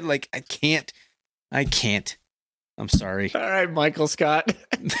ever had. Like, I can't. I'm sorry. All right, Michael Scott.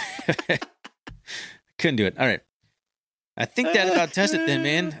 Couldn't do it. All right. I think that about does it then,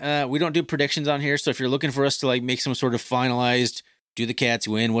 man. We don't do predictions on here, so if you're looking for us to like make some sort of finalized, do the Cats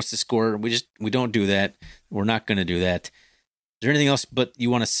win, what's the score? We don't do that. We're not going to do that. Is there anything else but you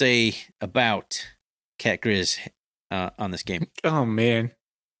want to say about Cat Griz on this game? Oh, man.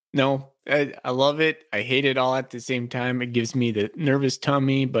 No, I love it. I hate it all at the same time. It gives me the nervous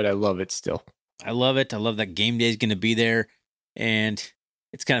tummy, but I love it still. I love it. I love that game day is going to be there. And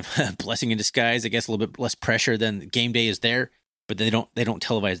it's kind of a blessing in disguise. I guess a little bit less pressure than the game day is there, but they don't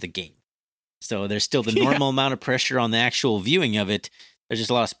televise the game. So there's still the normal amount of pressure on the actual viewing of it. There's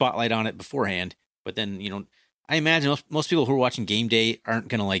just a lot of spotlight on it beforehand. But then, I imagine most people who are watching game day aren't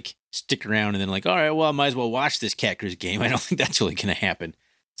going to like stick around and then like, all right, well, I might as well watch this Cat Griz game. I don't think that's really going to happen.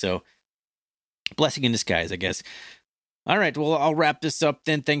 So blessing in disguise, I guess. All right. Well, I'll wrap this up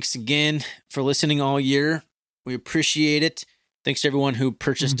then. Thanks again for listening all year. We appreciate it. Thanks to everyone who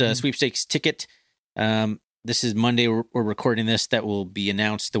purchased a sweepstakes ticket. This is Monday. We're recording this. That will be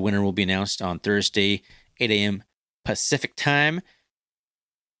announced. The winner will be announced on Thursday, 8 a.m. Pacific time.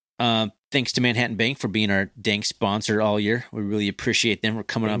 Thanks to Manhattan Bank for being our dank sponsor all year. We really appreciate them. We're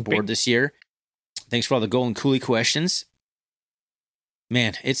coming on board this year. Thanks for all the Golden Coolie questions.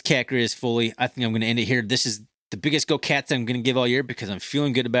 Man, it's Cat Griz fully. I think I'm going to end it here. This is the biggest Go Cats I'm going to give all year because I'm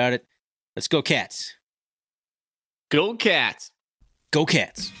feeling good about it. Let's go Cats. Go Cats. Go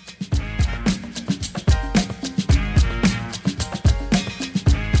Cats.